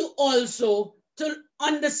want you also to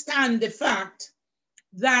understand the fact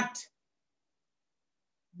that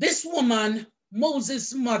this woman,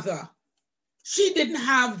 Moses' mother, she didn't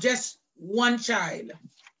have just one child,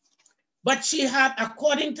 but she had,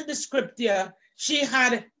 according to the scripture, she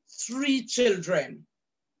had 3 children.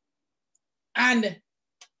 And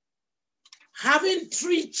having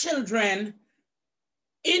 3 children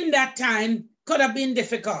in that time could have been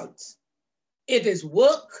difficult. It is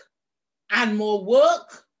work and more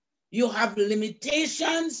work. You have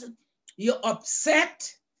limitations, you're upset,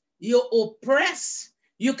 you're oppressed,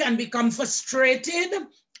 you can become frustrated.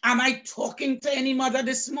 Am I talking to any mother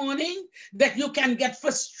this morning that you can get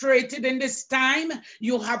frustrated in this time?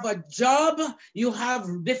 You have a job, you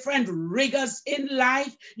have different rigors in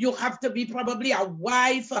life. You have to be probably a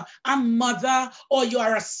wife, a mother, or you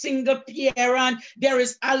are a single parent. There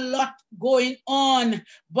is a lot going on.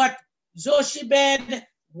 But Jochebed,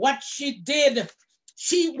 what she did,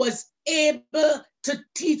 she was able to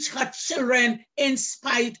teach her children in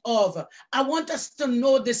spite of. I want us to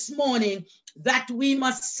know this morning that we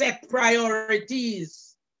must set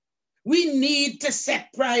priorities. We need to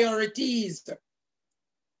set priorities.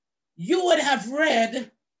 You would have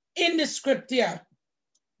read in the scripture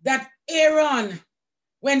that Aaron,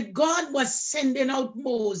 when God was sending out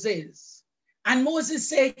Moses, and Moses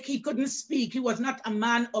said he couldn't speak, he was not a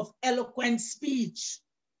man of eloquent speech.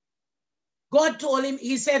 God told him,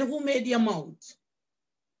 he said, who made your mouth?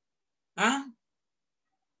 Huh?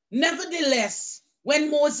 Nevertheless,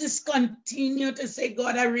 when Moses continued to say,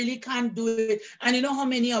 God, I really can't do it. And you know how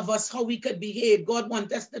many of us, how we could behave. God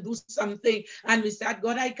wants us to do something. And we said,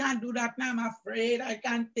 God, I can't do that now. I'm afraid. I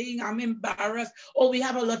can't think. I'm embarrassed. Or we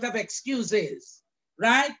have a lot of excuses,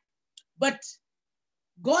 right? But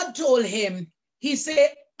God told him, he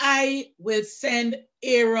said, I will send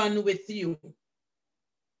Aaron with you.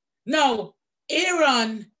 Now,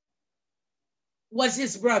 Aaron was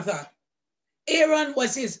his brother. Aaron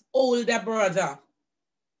was his older brother.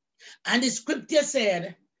 And the scripture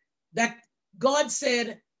said that God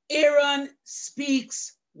said, Aaron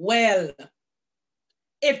speaks well.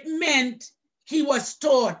 It meant he was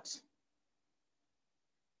taught.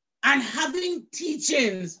 And having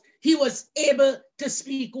teachings, he was able to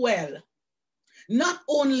speak well. Not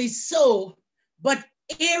only so, but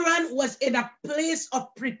Aaron was in a place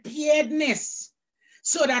of preparedness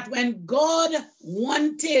so that when God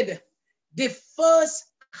wanted the first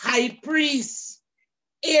high priest,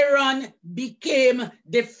 Aaron became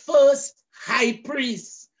the first high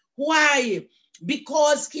priest. Why?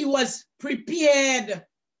 Because he was prepared.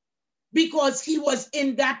 Because he was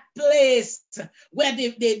in that place where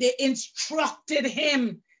they instructed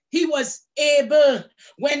him. He was able.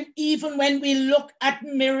 Even when we look at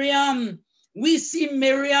Miriam, we see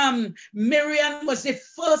Miriam. Miriam was the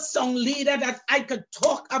first song leader that I could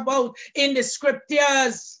talk about in the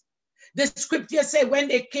scriptures. The scriptures say when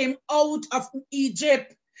they came out of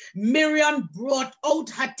Egypt, Miriam brought out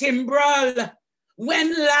her timbrel.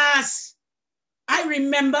 When last, I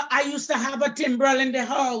remember I used to have a timbrel in the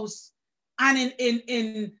house. And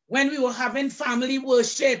when we were having family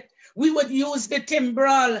worship, we would use the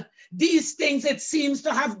timbrel. These things, it seems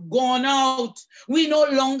to have gone out. We no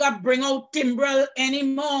longer bring out timbrel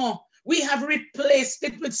anymore. We have replaced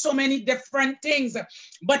it with so many different things.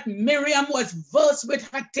 But Miriam was versed with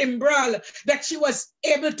her timbrel, that she was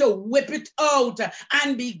able to whip it out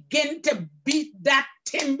and begin to beat that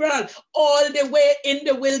timbrel all the way in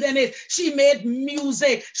the wilderness. She made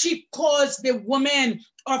music. She caused the women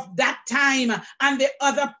of that time and the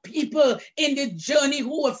other people in the journey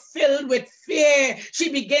who were filled with fear.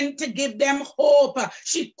 She began to give them hope.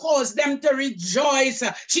 She caused them to rejoice.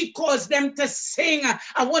 She caused them to sing.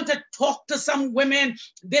 I want to talk to some women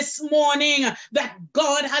this morning that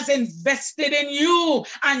God has invested in you,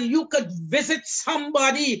 and you could visit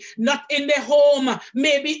somebody, not in the home,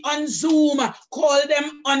 maybe on Zoom, call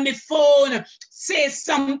them on the phone, say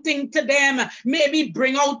something to them, maybe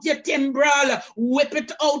bring out your timbrel, whip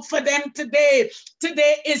it out for them today.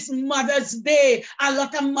 Today is Mother's Day. A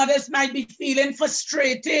lot of mothers might be feeling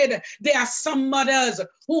frustrated. There are some mothers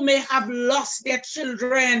who may have lost their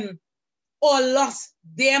children or lost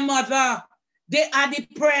their mother. They are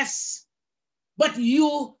depressed. But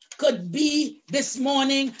you could be this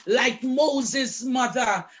morning like Moses'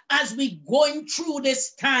 mother. As we going through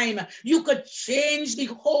this time, you could change the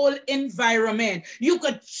whole environment. You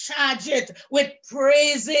could charge it with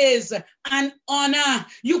praises and honor.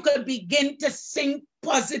 You could begin to sing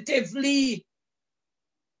positively.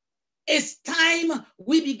 It's time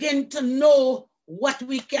we begin to know what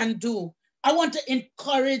we can do. I want to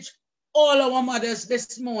encourage all our mothers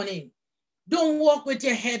this morning. Don't walk with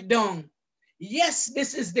your head down. Yes,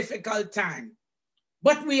 this is a difficult time,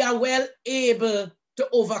 but we are well able to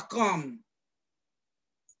overcome.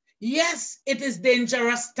 Yes, it is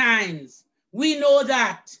dangerous times. We know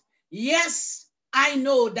that. Yes, I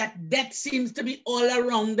know that death seems to be all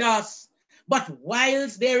around us, but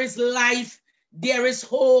whilst there is life, there is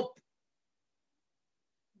hope.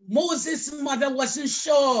 Moses' mother wasn't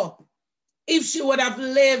sure if she would have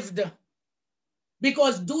lived,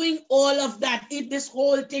 because doing all of that, if this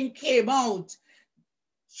whole thing came out,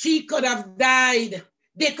 she could have died.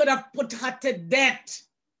 They could have put her to death.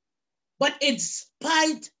 But in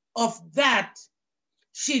spite of that,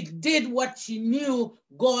 she did what she knew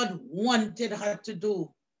God wanted her to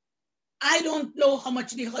do. I don't know how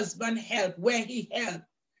much the husband helped, where he helped.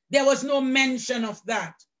 There was no mention of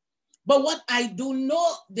that. But what I do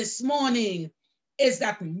know this morning is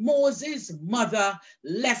that Moses' mother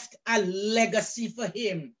left a legacy for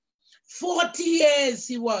him. 40 years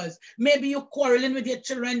he was. Maybe you're quarreling with your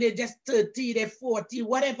children, they're just 30, they're 40,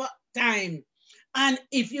 whatever time. And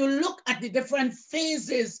if you look at the different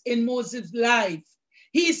phases in Moses' life,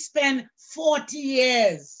 he spent 40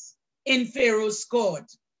 years in Pharaoh's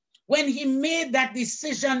court. When he made that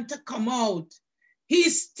decision to come out, he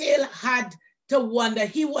still had to wonder.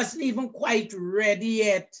 He wasn't even quite ready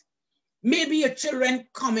yet. Maybe your children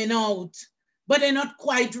coming out, but they're not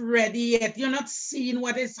quite ready yet. You're not seeing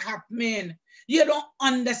what is happening. You don't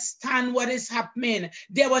understand what is happening.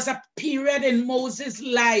 There was a period in Moses'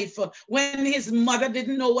 life when his mother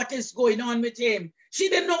didn't know what is going on with him. She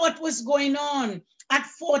didn't know what was going on. At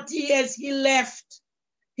 40 years, he left.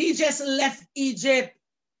 He just left Egypt.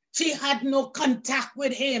 She had no contact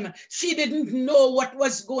with him. She didn't know what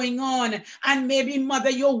was going on. And maybe, mother,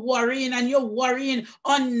 you're worrying and you're worrying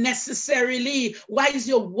unnecessarily. Why is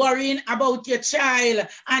you worrying about your child?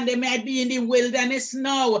 And they might be in the wilderness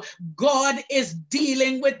now. God is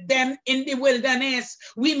dealing with them in the wilderness.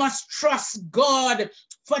 We must trust God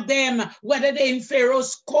for them, whether they're in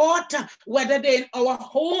Pharaoh's court, whether they're in our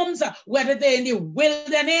homes, whether they're in the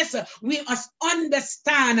wilderness. We must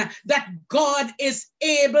understand that God is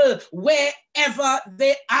able wherever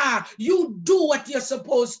they are. You do what you're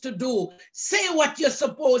supposed to do. Say what you're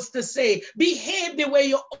supposed to say. Behave the way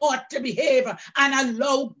you ought to behave and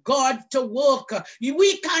allow God to work.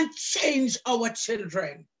 We can't change our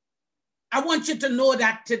children. I want you to know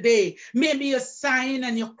that today. Maybe you're sighing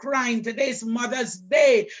and you're crying. Today's Mother's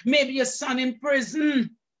Day. Maybe your son in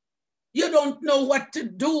prison. You don't know what to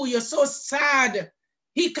do. You're so sad.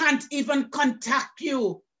 He can't even contact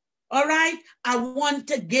you. All right? I want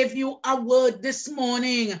to give you a word this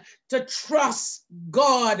morning to trust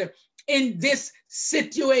God in this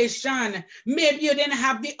situation. Maybe you didn't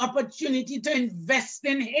have the opportunity to invest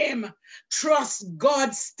in him. Trust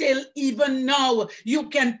God still, even now. You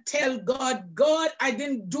can tell God, God, I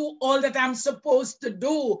didn't do all that I'm supposed to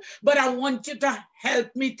do, but I want you to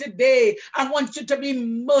help me today. I want you to be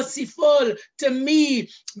merciful to me.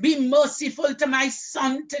 Be merciful to my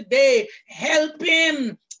son today. Help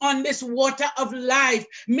him on this water of life.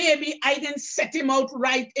 Maybe I didn't set him out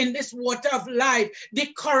right in this water of life. The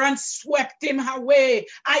current swept him away.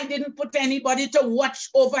 I didn't put anybody to watch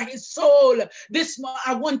over his soul.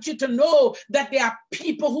 I want you to know that there are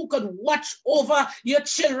people who could watch over your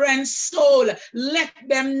children's soul. Let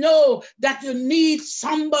them know that you need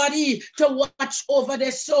somebody to watch over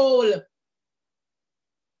their soul.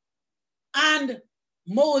 And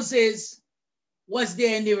Moses was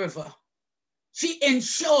there in the river. She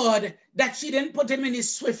ensured that she didn't put him in a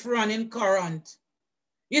swift running current.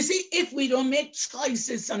 You see, if we don't make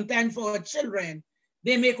choices sometimes for our children,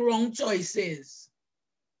 they make wrong choices,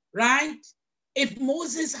 right? If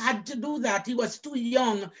Moses had to do that, he was too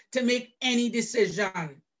young to make any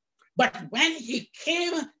decision. But when he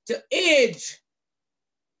came to age,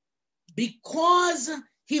 because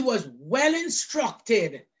he was well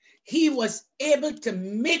instructed, he was able to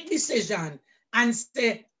make decision and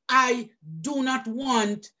say, I do not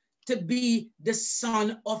want to be the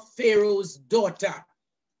son of Pharaoh's daughter.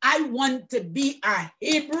 I want to be a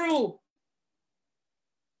Hebrew.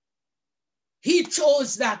 He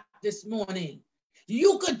chose that this morning.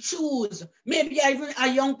 You could choose. Maybe even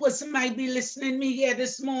a young person might be listening to me here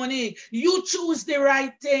this morning. You choose the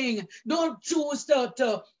right thing. Don't choose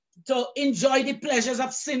to to enjoy the pleasures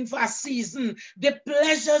of sin for a season. The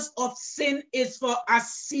pleasures of sin is for a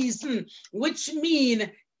season, which means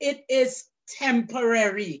it is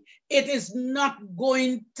temporary. It is not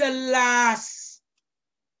going to last.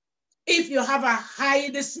 If you have a high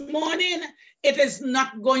this morning, it is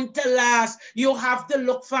not going to last. You have to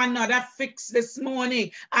look for another fix this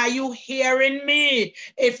morning. Are you hearing me?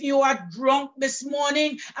 If you are drunk this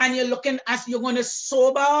morning and you're looking as you're going to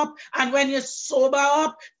sober up, and when you sober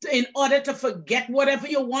up, in order to forget whatever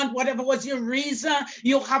you want, whatever was your reason,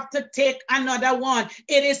 you have to take another one.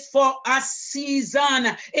 It is for a season.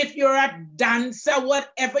 If you're a dancer,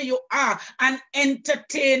 whatever you are, an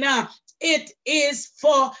entertainer, it is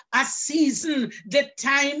for a season. The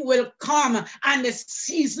time will come and the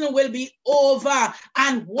season will be over.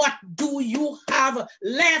 And what do you have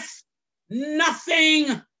left?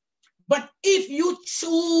 Nothing. But if you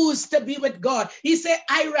choose to be with God, he said,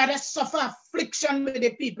 I rather suffer affliction with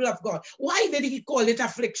the people of God. Why did he call it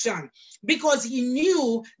affliction? Because he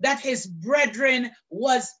knew that his brethren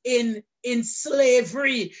was in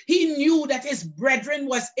slavery. He knew that his brethren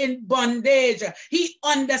was in bondage. He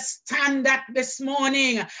understand that this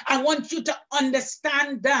morning. I want you to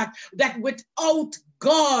understand that without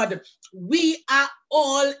God, we are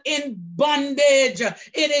all in bondage.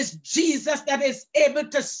 It is Jesus that is able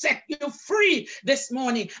to set you free this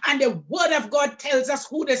morning. And the word of God tells us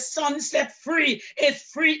who the Son set free is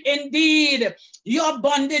free indeed. Your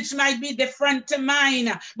bondage might be different to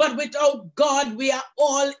mine, but without God, we are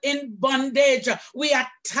all in bondage. We are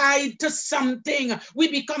tied to something. We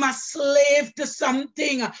become a slave to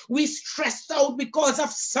something. We stress out because of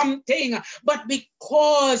something. But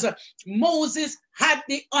because Moses had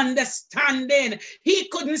the understanding, he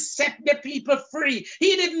couldn't set the people free.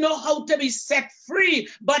 He didn't know how to be set free,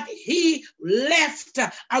 but he left.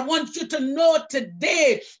 I want you to know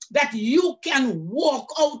today that you can walk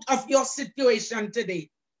out of your situation today.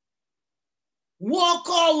 Walk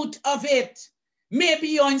out of it. Maybe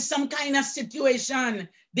you're in some kind of situation.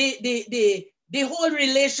 The whole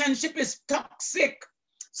relationship is toxic.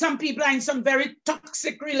 Some people are in some very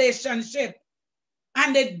toxic relationship.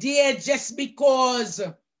 And they're there just because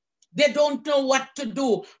they don't know what to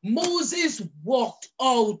do. Moses walked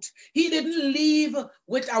out. He didn't leave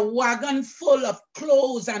with a wagon full of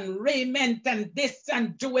clothes and raiment and this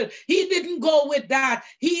and jewel. He didn't go with that.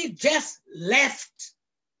 He just left.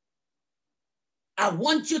 I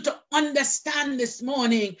want you to understand this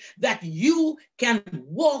morning that you can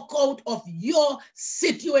walk out of your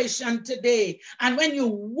situation today. And when you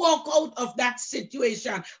walk out of that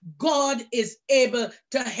situation, God is able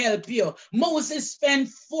to help you. Moses spent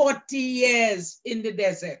 40 years in the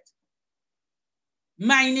desert,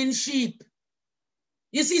 minding sheep.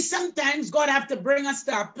 You see, sometimes God have to bring us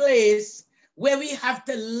to a place where we have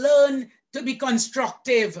to learn to be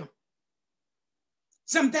constructive.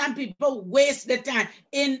 Sometimes people waste the time.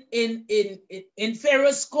 In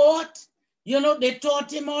Pharaoh's court, you know, they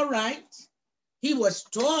taught him all right. He was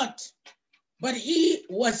taught, but he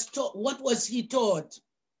was taught. What was he taught?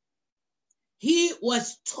 He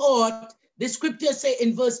was taught, the scriptures say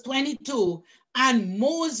in verse 22, and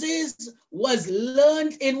Moses was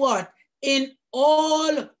learned in what? In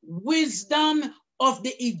all wisdom of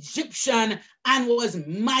the Egyptian, and was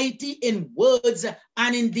mighty in words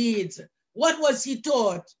and in deeds. What was he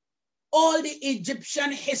taught? All the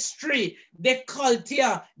Egyptian history, their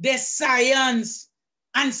culture, their science.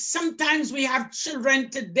 And sometimes we have children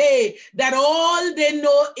today that all they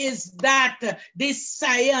know is that this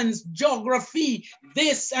science, geography,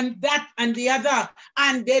 this and that and the other,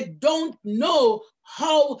 and they don't know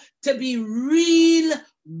how to be real,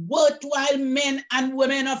 worthwhile men and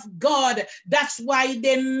women of God. That's why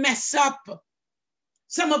they mess up.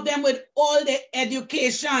 Some of them with all their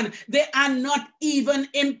education, they are not even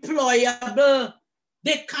employable.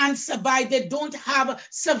 They can't survive. They don't have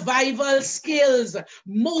survival skills.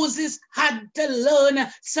 Moses had to learn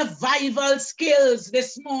survival skills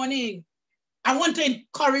this morning. I want to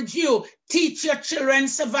encourage you, teach your children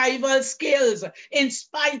survival skills in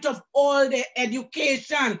spite of all their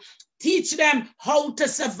education. Teach them how to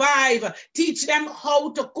survive. Teach them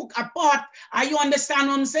how to cook a pot. Are you understand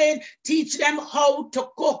what I'm saying? Teach them how to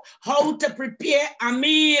cook, how to prepare a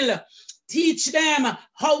meal. Teach them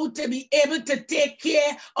how to be able to take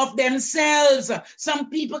care of themselves. Some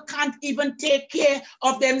people can't even take care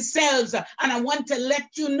of themselves. And I want to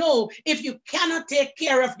let you know, if you cannot take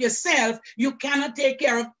care of yourself, you cannot take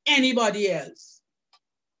care of anybody else.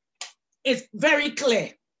 It's very clear.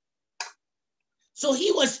 So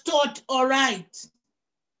he was taught all right.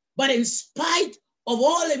 But in spite of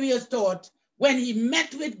all that he was taught, when he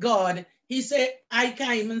met with God, he said, I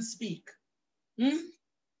can't even speak.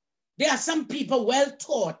 There are some people well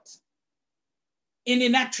taught in the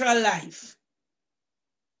natural life.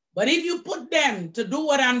 But if you put them to do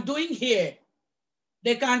what I'm doing here,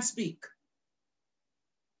 they can't speak.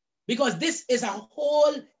 Because this is a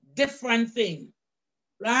whole different thing,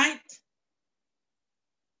 right?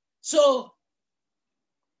 So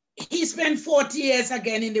he spent 40 years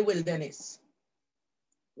again in the wilderness.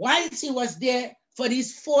 Whilst he was there for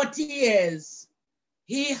these 40 years,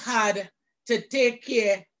 he had to take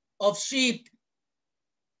care of sheep.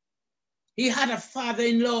 He had a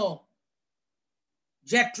father-in-law,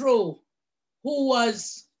 Jethro, who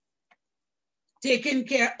was taking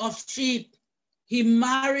care of sheep. He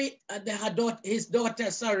married his daughter,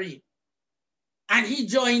 and he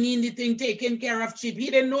joined in the thing, taking care of sheep.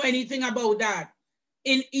 He didn't know anything about that.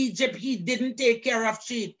 In Egypt, he didn't take care of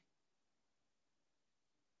sheep.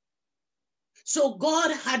 So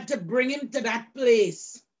God had to bring him to that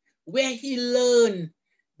place where he learned,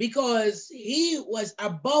 because he was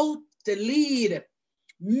about to lead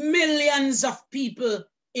millions of people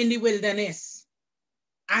in the wilderness.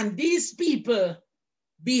 And these people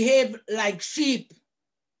behave like sheep,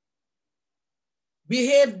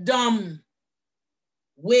 behave dumb,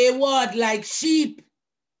 wayward like sheep.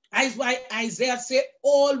 That's why Isaiah said,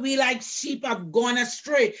 all we like sheep have gone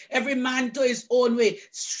astray, every man to his own way.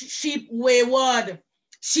 Sheep wayward.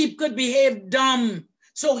 Sheep could behave dumb.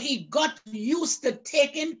 So he got used to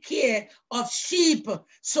taking care of sheep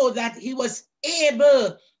so that he was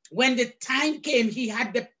able, when the time came, he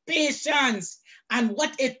had the patience and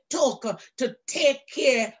what it took to take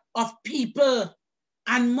care of people.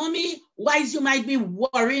 And mommy, wise, you might be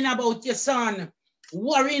worrying about your son,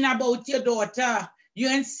 worrying about your daughter. You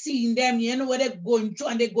ain't seen them, you know what they're going through,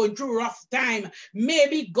 and they're going through a rough time.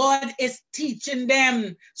 Maybe God is teaching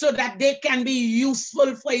them so that they can be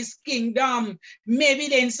useful for his kingdom. Maybe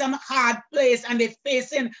they're in some hard place and they're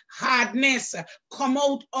facing hardness. Come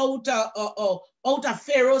out of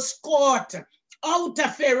Pharaoh's court. Out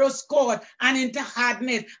of Pharaoh's court and into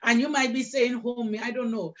hardness. And you might be saying, homie, I don't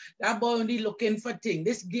know. That boy only looking for things.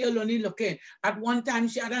 This girl only looking. At one time,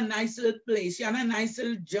 she had a nice little place. She had a nice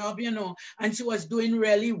little job, you know, and she was doing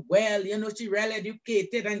really well. You know, she well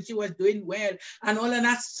educated and she was doing well. And all of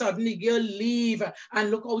a sudden, the girl leave and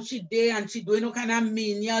look how she did, and she doing a kind of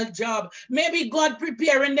menial job. Maybe God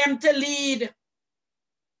preparing them to lead.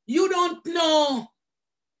 You don't know.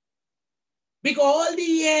 Because all the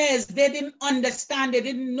years they didn't understand, they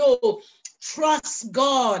didn't know. Trust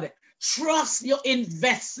God, trust your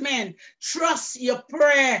investment, trust your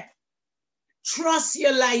prayer, trust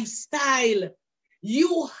your lifestyle.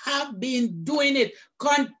 You have been doing it.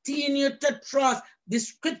 Continue to trust. The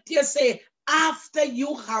scripture say, after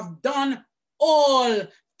you have done all,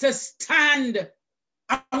 to stand.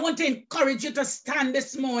 I want to encourage you to stand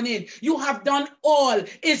this morning. You have done all.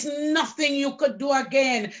 It's nothing you could do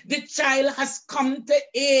again. The child has come to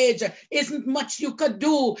age. Isn't much you could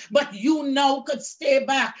do, but you now could stay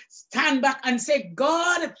back, stand back and say,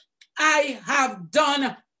 God, I have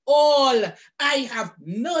done all. I have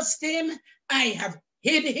nursed him. I have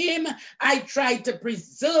hid him. I tried to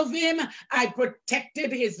preserve him. I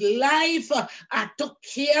protected his life. I took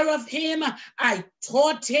care of him. I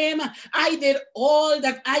taught him. I did all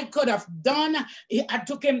that I could have done. I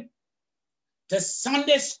took him to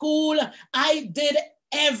Sunday school. I did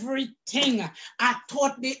everything. I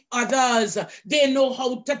taught the others. They know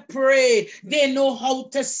how to pray. They know how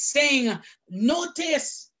to sing.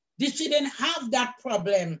 Notice, she didn't have that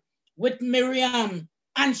problem with Miriam.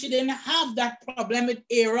 And she didn't have that problem with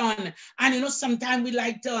Aaron. And you know, sometimes we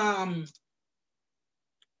like to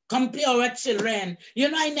compare our children.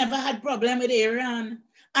 You know, I never had problem with Aaron.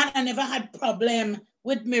 And I never had problem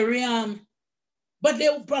with Miriam. But they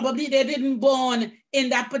didn't born in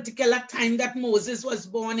that particular time that Moses was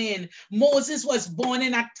born in. Moses was born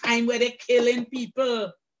in a time where they're killing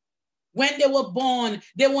people. When they were born,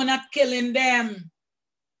 they were not killing them.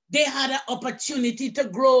 They had an opportunity to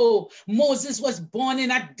grow. Moses was born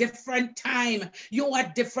in a different time. You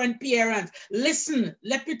are different parents. Listen,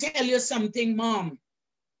 let me tell you something, Mom.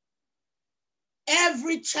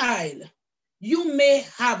 Every child, you may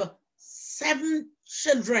have 7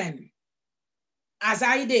 children, as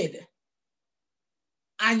I did,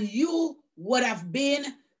 and you would have been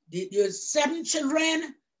your 7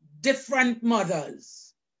 children, different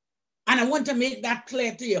mothers. And I want to make that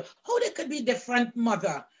clear to you. How they could be different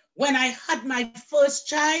mother? When I had my first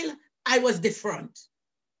child, I was different.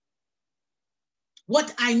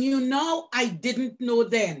 What I knew now, I didn't know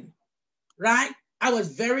then, right? I was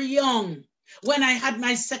very young. When I had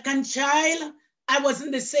my second child, I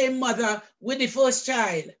wasn't the same mother with the first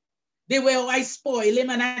child. They were always spoil him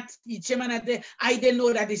and I teach him, and I didn't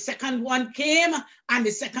know that the second one came and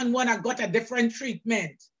the second one I got a different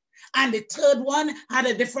treatment. And the third one had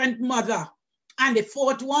a different mother. And the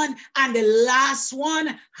fourth one and the last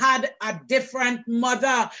one had a different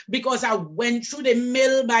mother, because I went through the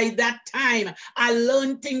mill by that time. I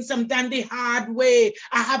learned things sometimes the hard way.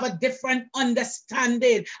 I have a different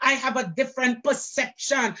understanding. I have a different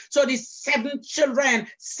perception. So the 7 children,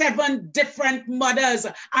 7 different mothers,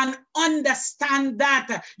 and understand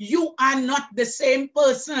that you are not the same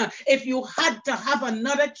person. If you had to have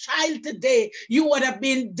another child today, you would have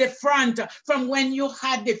been different from when you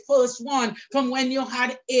had the first one, from when you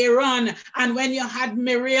had Aaron and when you had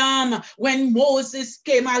Miriam. When Moses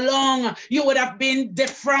came along, you would have been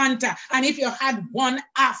different. And if you had one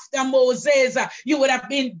after Moses, you would have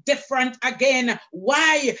been different again.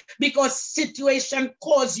 Why? Because situation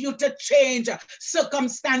caused you to change.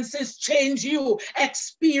 Circumstances change you.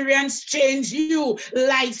 Experience change you.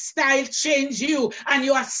 Lifestyle change you. And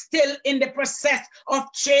you are still in the process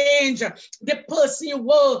of change. The person you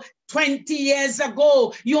were 20 years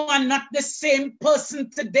ago, you are not the same person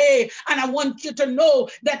today. And I want you to know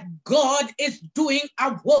that God is doing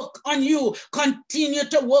a work on you. Continue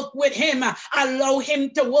to work with him. Allow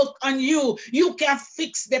him to work on you. You can't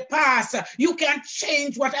fix the past. You can't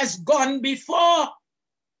change what has gone before.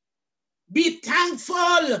 Be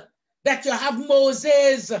thankful that you have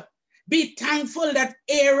Moses. Be thankful that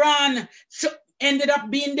Aaron ended up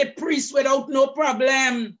being the priest without no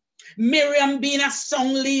problem. Miriam being a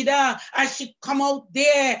song leader as she come out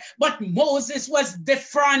there, but Moses was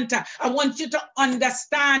different. I want you to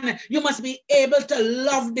understand, you must be able to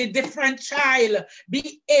love the different child,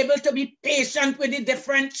 be able to be patient with the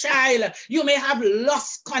different child. You may have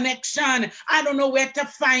lost connection. I don't know where to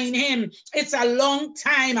find him. It's a long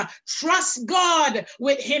time. Trust God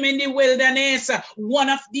with him in the wilderness. One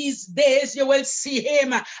of these days you will see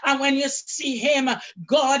him, and when you see him,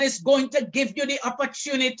 God is going to give you the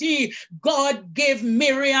opportunity. God gave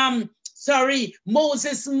Moses'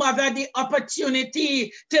 mother the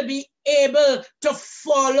opportunity to be able to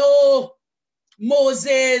follow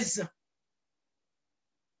Moses.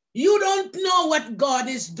 You don't know what God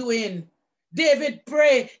is doing. David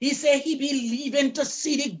prayed, he said he believing to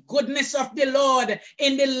see the goodness of the Lord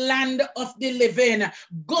in the land of the living.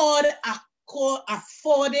 God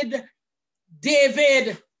afforded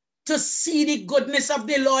David to see the goodness of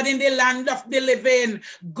the Lord in the land of the living.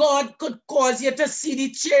 God could cause you to see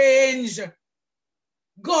the change.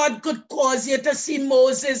 God could cause you to see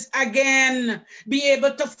Moses again, be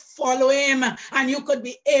able to follow him, and you could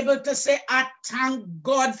be able to say, I thank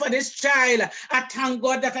God for this child. I thank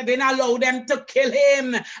God that I didn't allow them to kill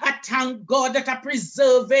him. I thank God that I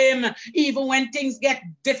preserve him even when things get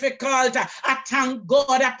difficult. I thank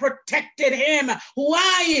God I protected him.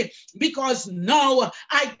 Why? Because now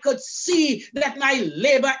I could see that my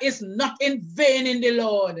labor is not in vain in the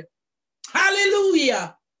Lord.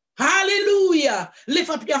 Hallelujah. Hallelujah.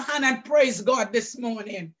 Lift up your hand and praise God this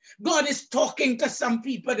morning. God is talking to some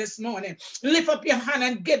people this morning. Lift up your hand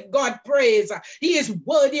and give God praise. He is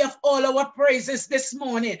worthy of all our praises this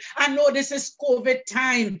morning. I know this is COVID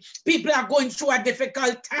time. People are going through a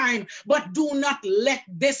difficult time, but do not let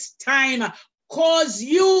this time cause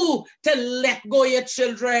you to let go your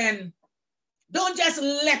children. Don't just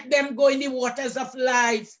let them go in the waters of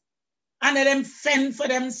life and let them fend for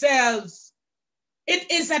themselves.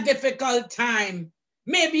 It is a difficult time.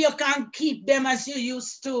 Maybe you can't keep them as you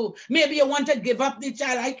used to. Maybe you want to give up the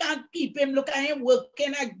child. I can't keep him. Look at him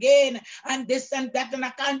working again and this and that, and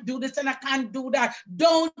I can't do this and I can't do that.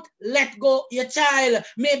 Don't let go your child.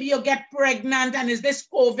 Maybe you get pregnant and it's this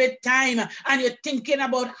COVID time and you're thinking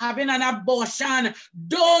about having an abortion.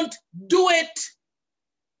 Don't do it.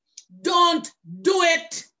 Don't do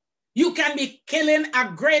it. You can be killing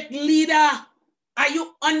a great leader. Are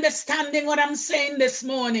you understanding what I'm saying this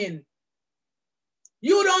morning?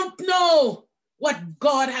 You don't know what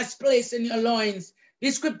God has placed in your loins.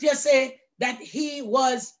 The scripture says that he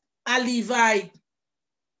was a Levite.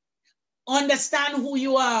 Understand who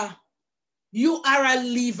you are. You are a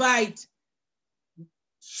Levite.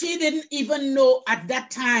 She didn't even know at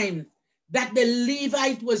that time that the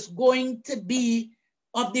Levite was going to be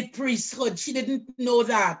of the priesthood. She didn't know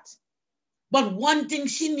that. But one thing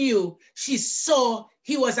she knew, she saw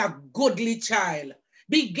he was a goodly child.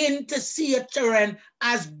 Begin to see your children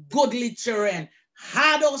as goodly children.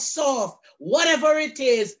 Hard or soft, whatever it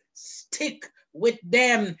is, stick with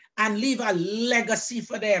them and leave a legacy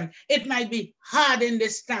for them. It might be hard in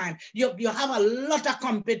this time. You have a lot of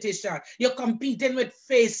competition. You're competing with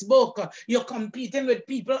Facebook. You're competing with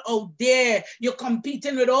people out there. You're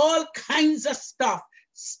competing with all kinds of stuff.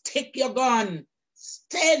 stick your gun,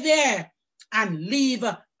 stay there, and leave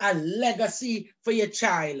a legacy for your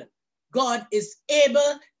child. God is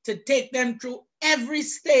able to take them through every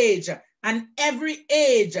stage and every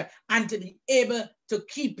age and to be able to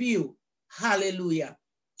keep you. Hallelujah.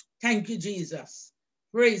 Thank you, Jesus.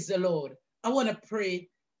 Praise the Lord. I want to pray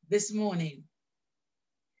this morning.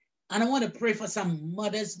 And I want to pray for some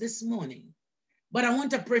mothers this morning. But I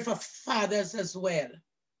want to pray for fathers as well.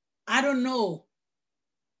 I don't know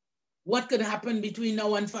what could happen between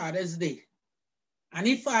now and Father's Day. And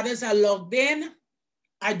if fathers are logged in,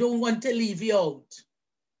 I don't want to leave you out,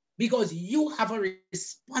 because you have a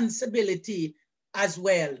responsibility as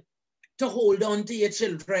well to hold on to your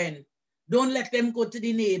children. Don't let them go to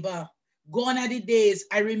the neighbor. Gone are the days.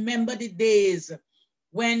 I remember the days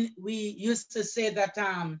when we used to say that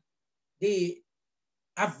a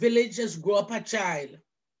village just grow up a child.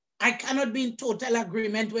 I cannot be in total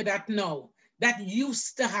agreement with that now. That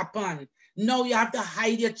used to happen. Now you have to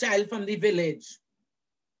hide your child from the village.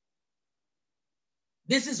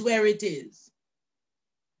 This is where it is.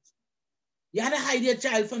 You have to hide your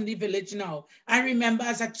child from the village now. I remember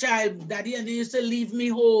as a child, Daddy and they used to leave me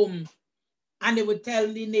home. And they would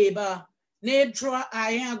tell the neighbor, "Neighbor, try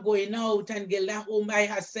I ain't going out and get that home by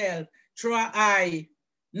herself. Try I."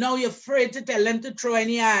 Now you're afraid to tell them to throw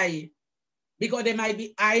any eye, because they might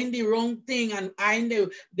be eyeing the wrong thing and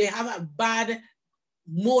they have a bad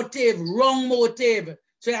motive, wrong motive.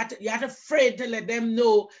 So you're afraid to let them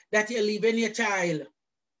know that you're leaving your child.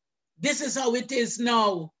 This is how it is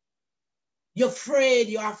now. You're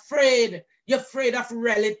afraid of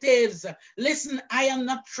relatives. Listen, I am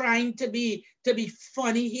not trying to be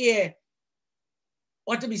funny here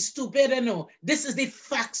or to be stupid, no. This is the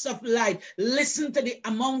facts of life. Listen to the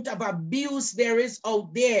amount of abuse there is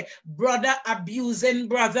out there. Brother abusing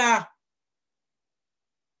brother.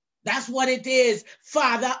 That's what it is.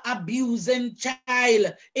 Father abusing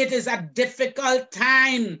child. It is a difficult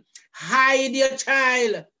time. Hide your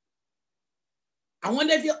child. I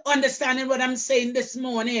wonder if you're understanding what I'm saying this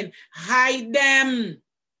morning. Hide them.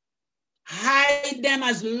 Hide them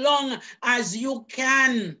as long as you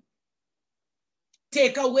can.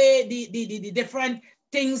 Take away the different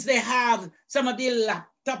things they have. Some of the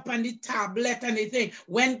laptop and the tablet and the thing.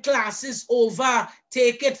 When class is over,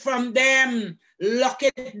 take it from them. Lock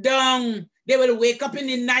it down. They will wake up in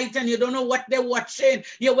the night and you don't know what they're watching.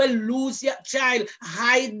 You will lose your child.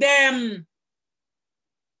 Hide them.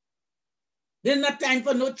 There's not time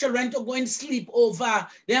for no children to go and sleep over.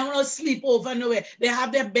 They don't want to sleep over nowhere. They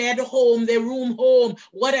have their bed home, their room home,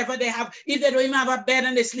 whatever they have. If they don't even have a bed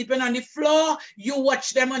and they're sleeping on the floor, you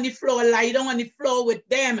watch them on the floor, lie down on the floor with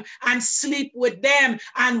them and sleep with them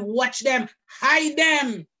and watch them. Hide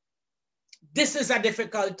them. This is a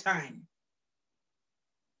difficult time.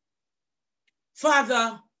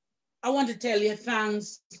 Father, I want to tell you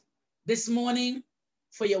thanks this morning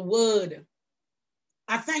for your word.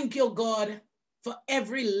 I thank you, God, for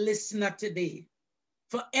every listener today,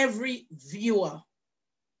 for every viewer.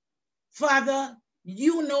 Father,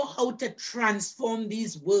 you know how to transform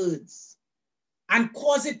these words and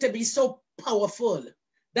cause it to be so powerful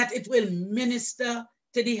that it will minister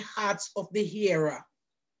to the hearts of the hearer.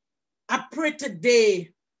 I pray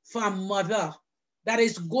today for a mother that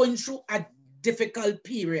is going through a difficult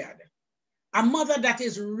period, a mother that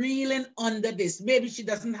is reeling under this. Maybe she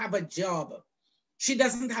doesn't have a job. She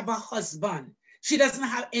doesn't have a husband. She doesn't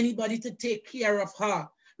have anybody to take care of her.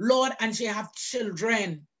 Lord, and she have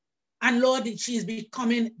children. And Lord, she's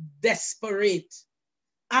becoming desperate.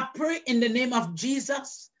 I pray in the name of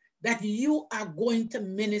Jesus that you are going to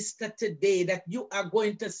minister today, that you are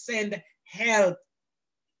going to send help.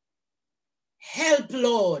 Help,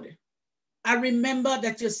 Lord. I remember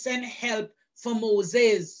that you sent help for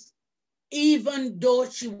Moses. Even though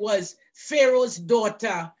she was Pharaoh's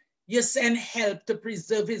daughter, you send help to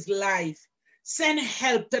preserve his life. Send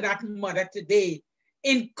help to that mother today.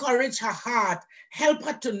 Encourage her heart. Help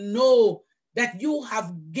her to know that you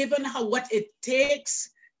have given her what it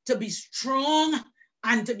takes to be strong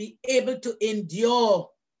and to be able to endure.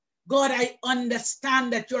 God, I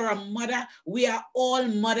understand that you're a mother. We are all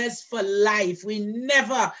mothers for life. We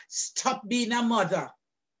never stop being a mother.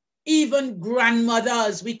 Even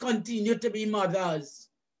grandmothers, we continue to be mothers.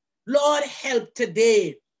 Lord, help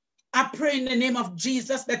today. I pray in the name of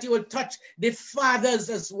Jesus that you will touch the fathers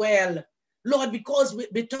as well. Lord, because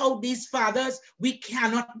without these fathers, we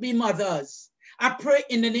cannot be mothers. I pray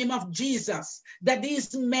in the name of Jesus that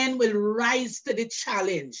these men will rise to the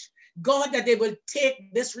challenge. God, that they will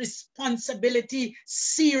take this responsibility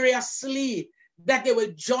seriously, that they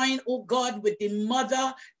will join, oh God, with the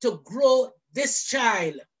mother to grow this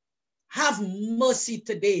child. Have mercy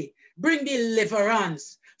today. Bring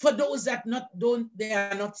deliverance. For those that they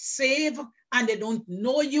are not saved and they don't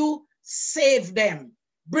know you, save them.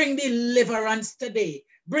 Bring deliverance today.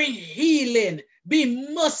 Bring healing. Be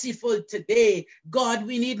merciful today. God,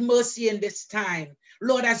 we need mercy in this time.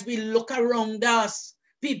 Lord, as we look around us,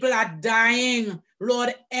 people are dying.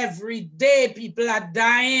 Lord, every day people are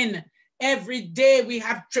dying. Every day we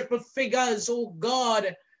have triple figures, oh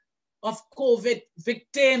God, of COVID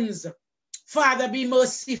victims. Father, be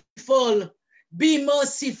merciful. Be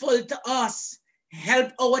merciful to us.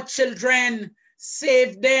 Help our children.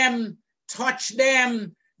 Save them. Touch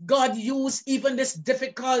them. God, use even this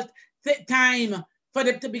difficult time for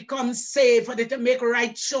them to become saved, for them to make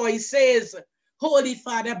right choices. Holy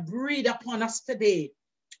Father, breathe upon us today.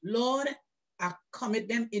 Lord, I commit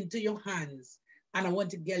them into your hands. And I want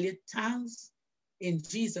to give you thanks in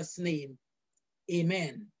Jesus' name.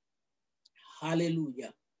 Amen.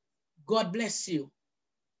 Hallelujah. God bless you,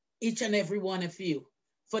 each and every one of you.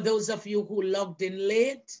 For those of you who logged in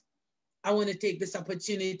late, I want to take this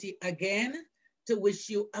opportunity again to wish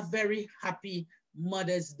you a very happy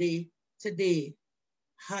Mother's Day today.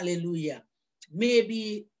 Hallelujah.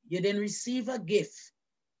 Maybe you didn't receive a gift,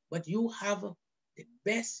 but you have the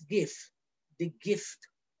best gift, the gift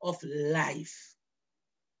of life.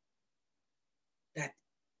 That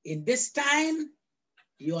in this time,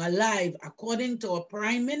 you're alive according to our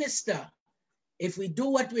Prime Minister. If we do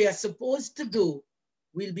what we are supposed to do,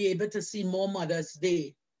 we'll be able to see more Mother's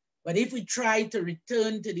Day. But if we try to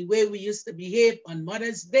return to the way we used to behave on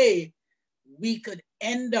Mother's Day, we could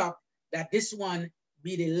end up that this one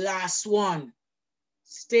be the last one.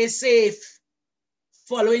 Stay safe,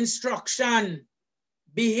 follow instruction,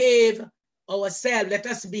 behave ourselves. Let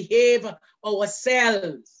us behave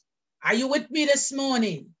ourselves. Are you with me this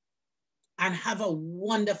morning? And have a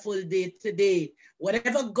wonderful day today.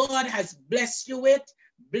 Whatever God has blessed you with,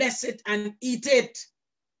 bless it and eat it.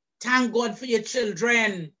 Thank God for your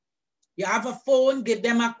children. You have a phone, give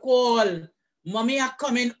them a call. Mommy are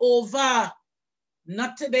coming over.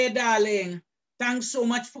 Not today, darling. Thanks so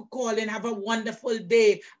much for calling. Have a wonderful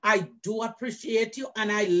day. I do appreciate you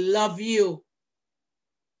and I love you.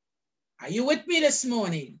 Are you with me this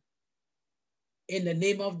morning? In the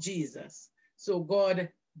name of Jesus. So God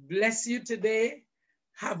bless you today.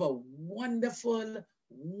 Have a wonderful,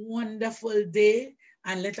 wonderful day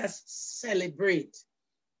and let us celebrate.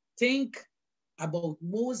 Think about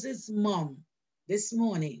Moses' mom this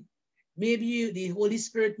morning. Maybe the Holy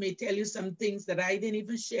Spirit may tell you some things that I didn't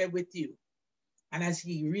even share with you. And as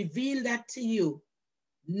he revealed that to you,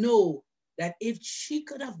 know that if she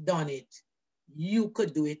could have done it, you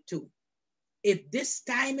could do it too. If this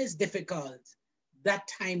time is difficult, that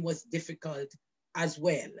time was difficult as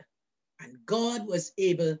well. And God was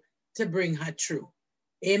able to bring her through.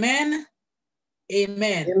 Amen.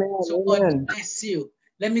 Amen. Amen. So Amen. God bless you.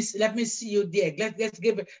 Let me see you there. Let's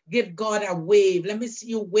give God a wave. Let me see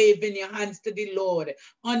you waving your hands to the Lord.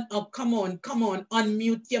 Come on,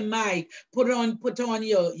 unmute your mic. Put on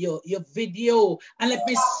your video and let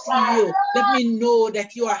me see you. Let me know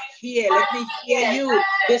that you are here. Let me hear you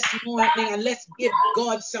this morning and let's give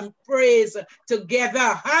God some praise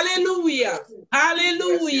together. Hallelujah.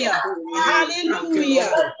 Hallelujah.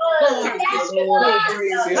 Hallelujah. God is good.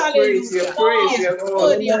 Hallelujah.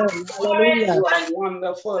 Hallelujah. You are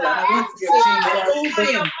wonderful. I want to say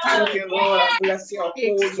Jesus. Thank you, Lord. I bless your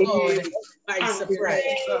holy name. by Thank you, surprise.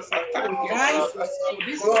 Jesus. I thank you, Right? Jesus. So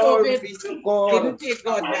this Glory COVID be to God. didn't take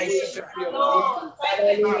God by Worship surprise. your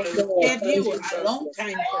name. Hallelujah. Gave you a long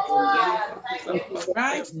time for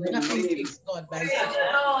right? Nothing Indeed. takes God by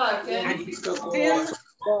surprise. And Glory be he's to still God.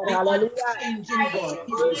 God, the hallelujah. unchanging God.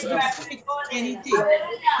 He's able to Jesus. fix anything. You are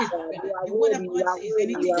worthy, It's- God. You are The word worthy. of You God are says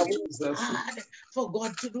worthy. You anything are too worthy. Jesus. hard for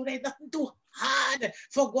God to do. There's nothing too hard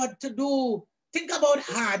for God to do. Think about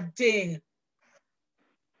hard thing.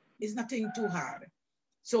 It's nothing too hard.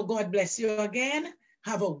 So God bless you again.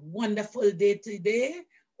 Have a wonderful day today.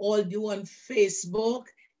 All you on Facebook,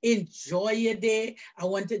 enjoy your day. I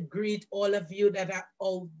want to greet all of you that are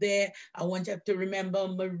out there. I want you to remember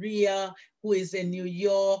Maria, who is in New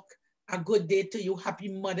York. A good day to you. Happy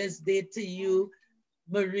Mother's Day to you,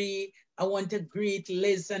 Marie. I want to greet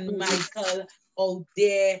Liz and Michael out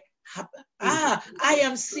there. I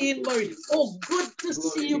am seeing Marie. Oh, good to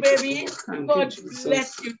see you, baby. God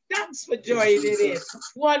bless you. Thanks for joining it.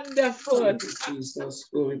 Wonderful. Jesus.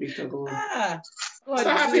 Glory be to God. God So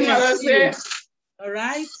happy bless Mother's you. Day. All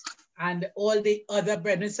right. And all the other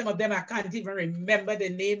brethren, some of them I can't even remember the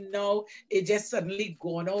name now. It just suddenly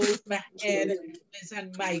gone out my head. Liz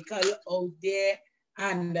and Michael out there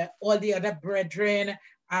and all the other brethren.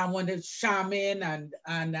 I want to Charmaine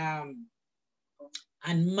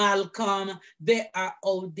and Malcolm. They are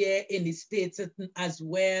out there in the States as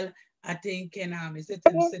well. I think in is it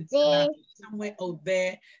in Cincinnati? Somewhere out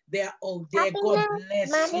there. They are out there. God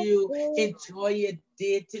bless you. Enjoy your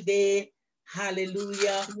day today.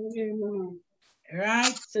 Hallelujah.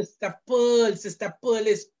 Right, Sister Pearl. Sister Pearl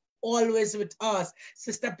is always with us.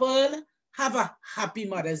 Sister Pearl, have a happy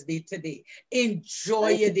Mother's Day today. Enjoy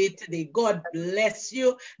your day today. God bless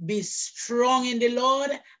you. Be strong in the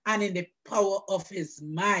Lord and in the power of his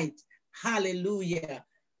might. Hallelujah.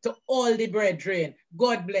 To all the brethren,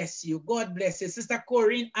 God bless you. God bless you. Sister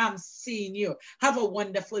Corinne, I'm seeing you. Have a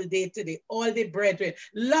wonderful day today. All the brethren.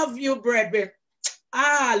 Love you, brethren.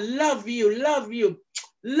 Love you, love you.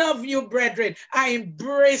 Love you, brethren. I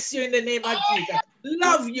embrace you in the name of Jesus.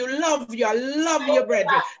 Love you, love you. I love you,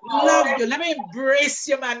 brethren. Love you. Let me embrace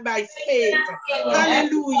you, man, by faith.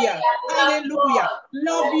 Hallelujah. Hallelujah.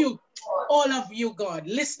 Love you. All of you, God,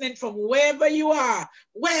 listening from wherever you are,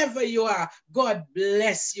 God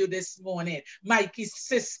bless you this morning. Mikey's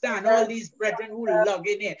sister and all these brethren who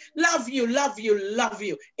logging in. Love you, love you, love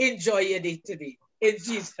you. Enjoy your day today. In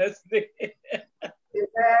Jesus' name.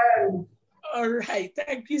 Amen. All right.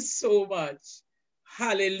 Thank you so much.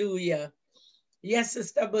 Hallelujah. Yes,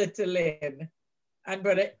 Sister Bertolene and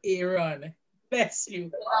Brother Aaron. Bless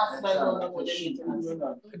you. God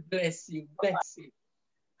bless you. Bless you.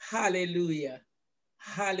 Hallelujah.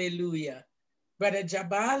 Hallelujah. Brother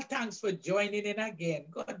Jabal, thanks for joining in again.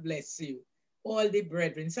 God bless you. All the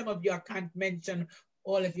brethren. Some of you, I can't mention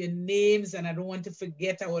all of your names, and I don't want to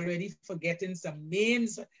forget. I'm already forgetting some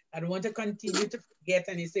names. I don't want to continue to forget.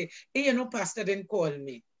 And you say, hey, you know, Pastor didn't call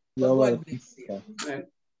me. God bless you.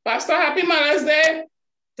 Pastor, happy Mother's Day.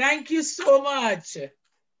 Thank you so much.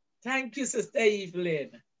 Thank you, Sister Evelyn.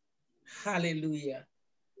 Hallelujah.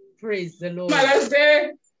 Praise the Lord. Mother's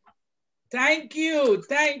Day. Thank you.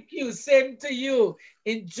 Thank you. Same to you.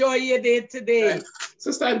 Enjoy your day today. Right.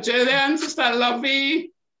 Sister Jillian, Sister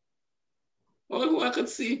Lovey. All who I could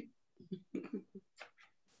see.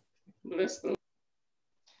 Bless them.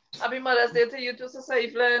 Happy Mother's Day to you too, Sister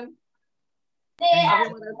Evelyn. Happy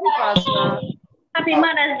Mother's Day, Pastor. Happy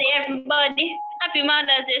Mother's Day, everybody. Happy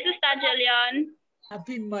Mother's Day, Sister Jillian.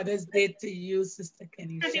 Happy Mother's Day to you, Sister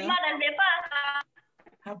Kenisha. Happy Mother's Day,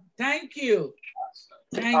 Pastor. Thank you.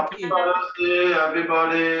 Thank you. Happy Mother's Day,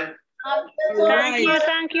 everybody.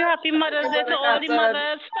 Thank you. Happy Mother's Day to all the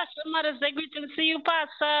mothers. Special Mother's Day greetings to you,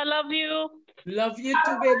 Pastor. Love you. Love you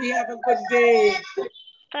too, baby. Have a good day.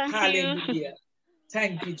 Hallelujah. You.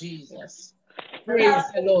 Thank you, Jesus. Praise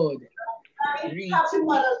the Lord. Happy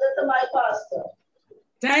Mother's Day to my pastor.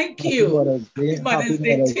 Thank you. Happy Mother's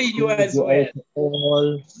Day to you as well.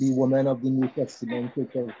 All the women of the New Testament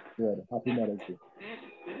Church of God. Happy Mother's Day.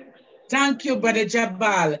 Thank you, Brother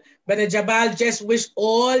Jabal. Brother Jabal just wish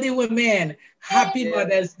all the women happy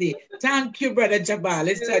Mother's Day. Thank you, Brother Jabal.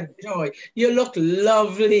 It's a joy. You look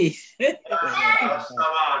lovely. Blessed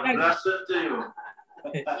to you.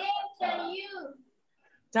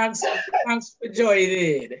 Thanks for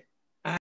joining.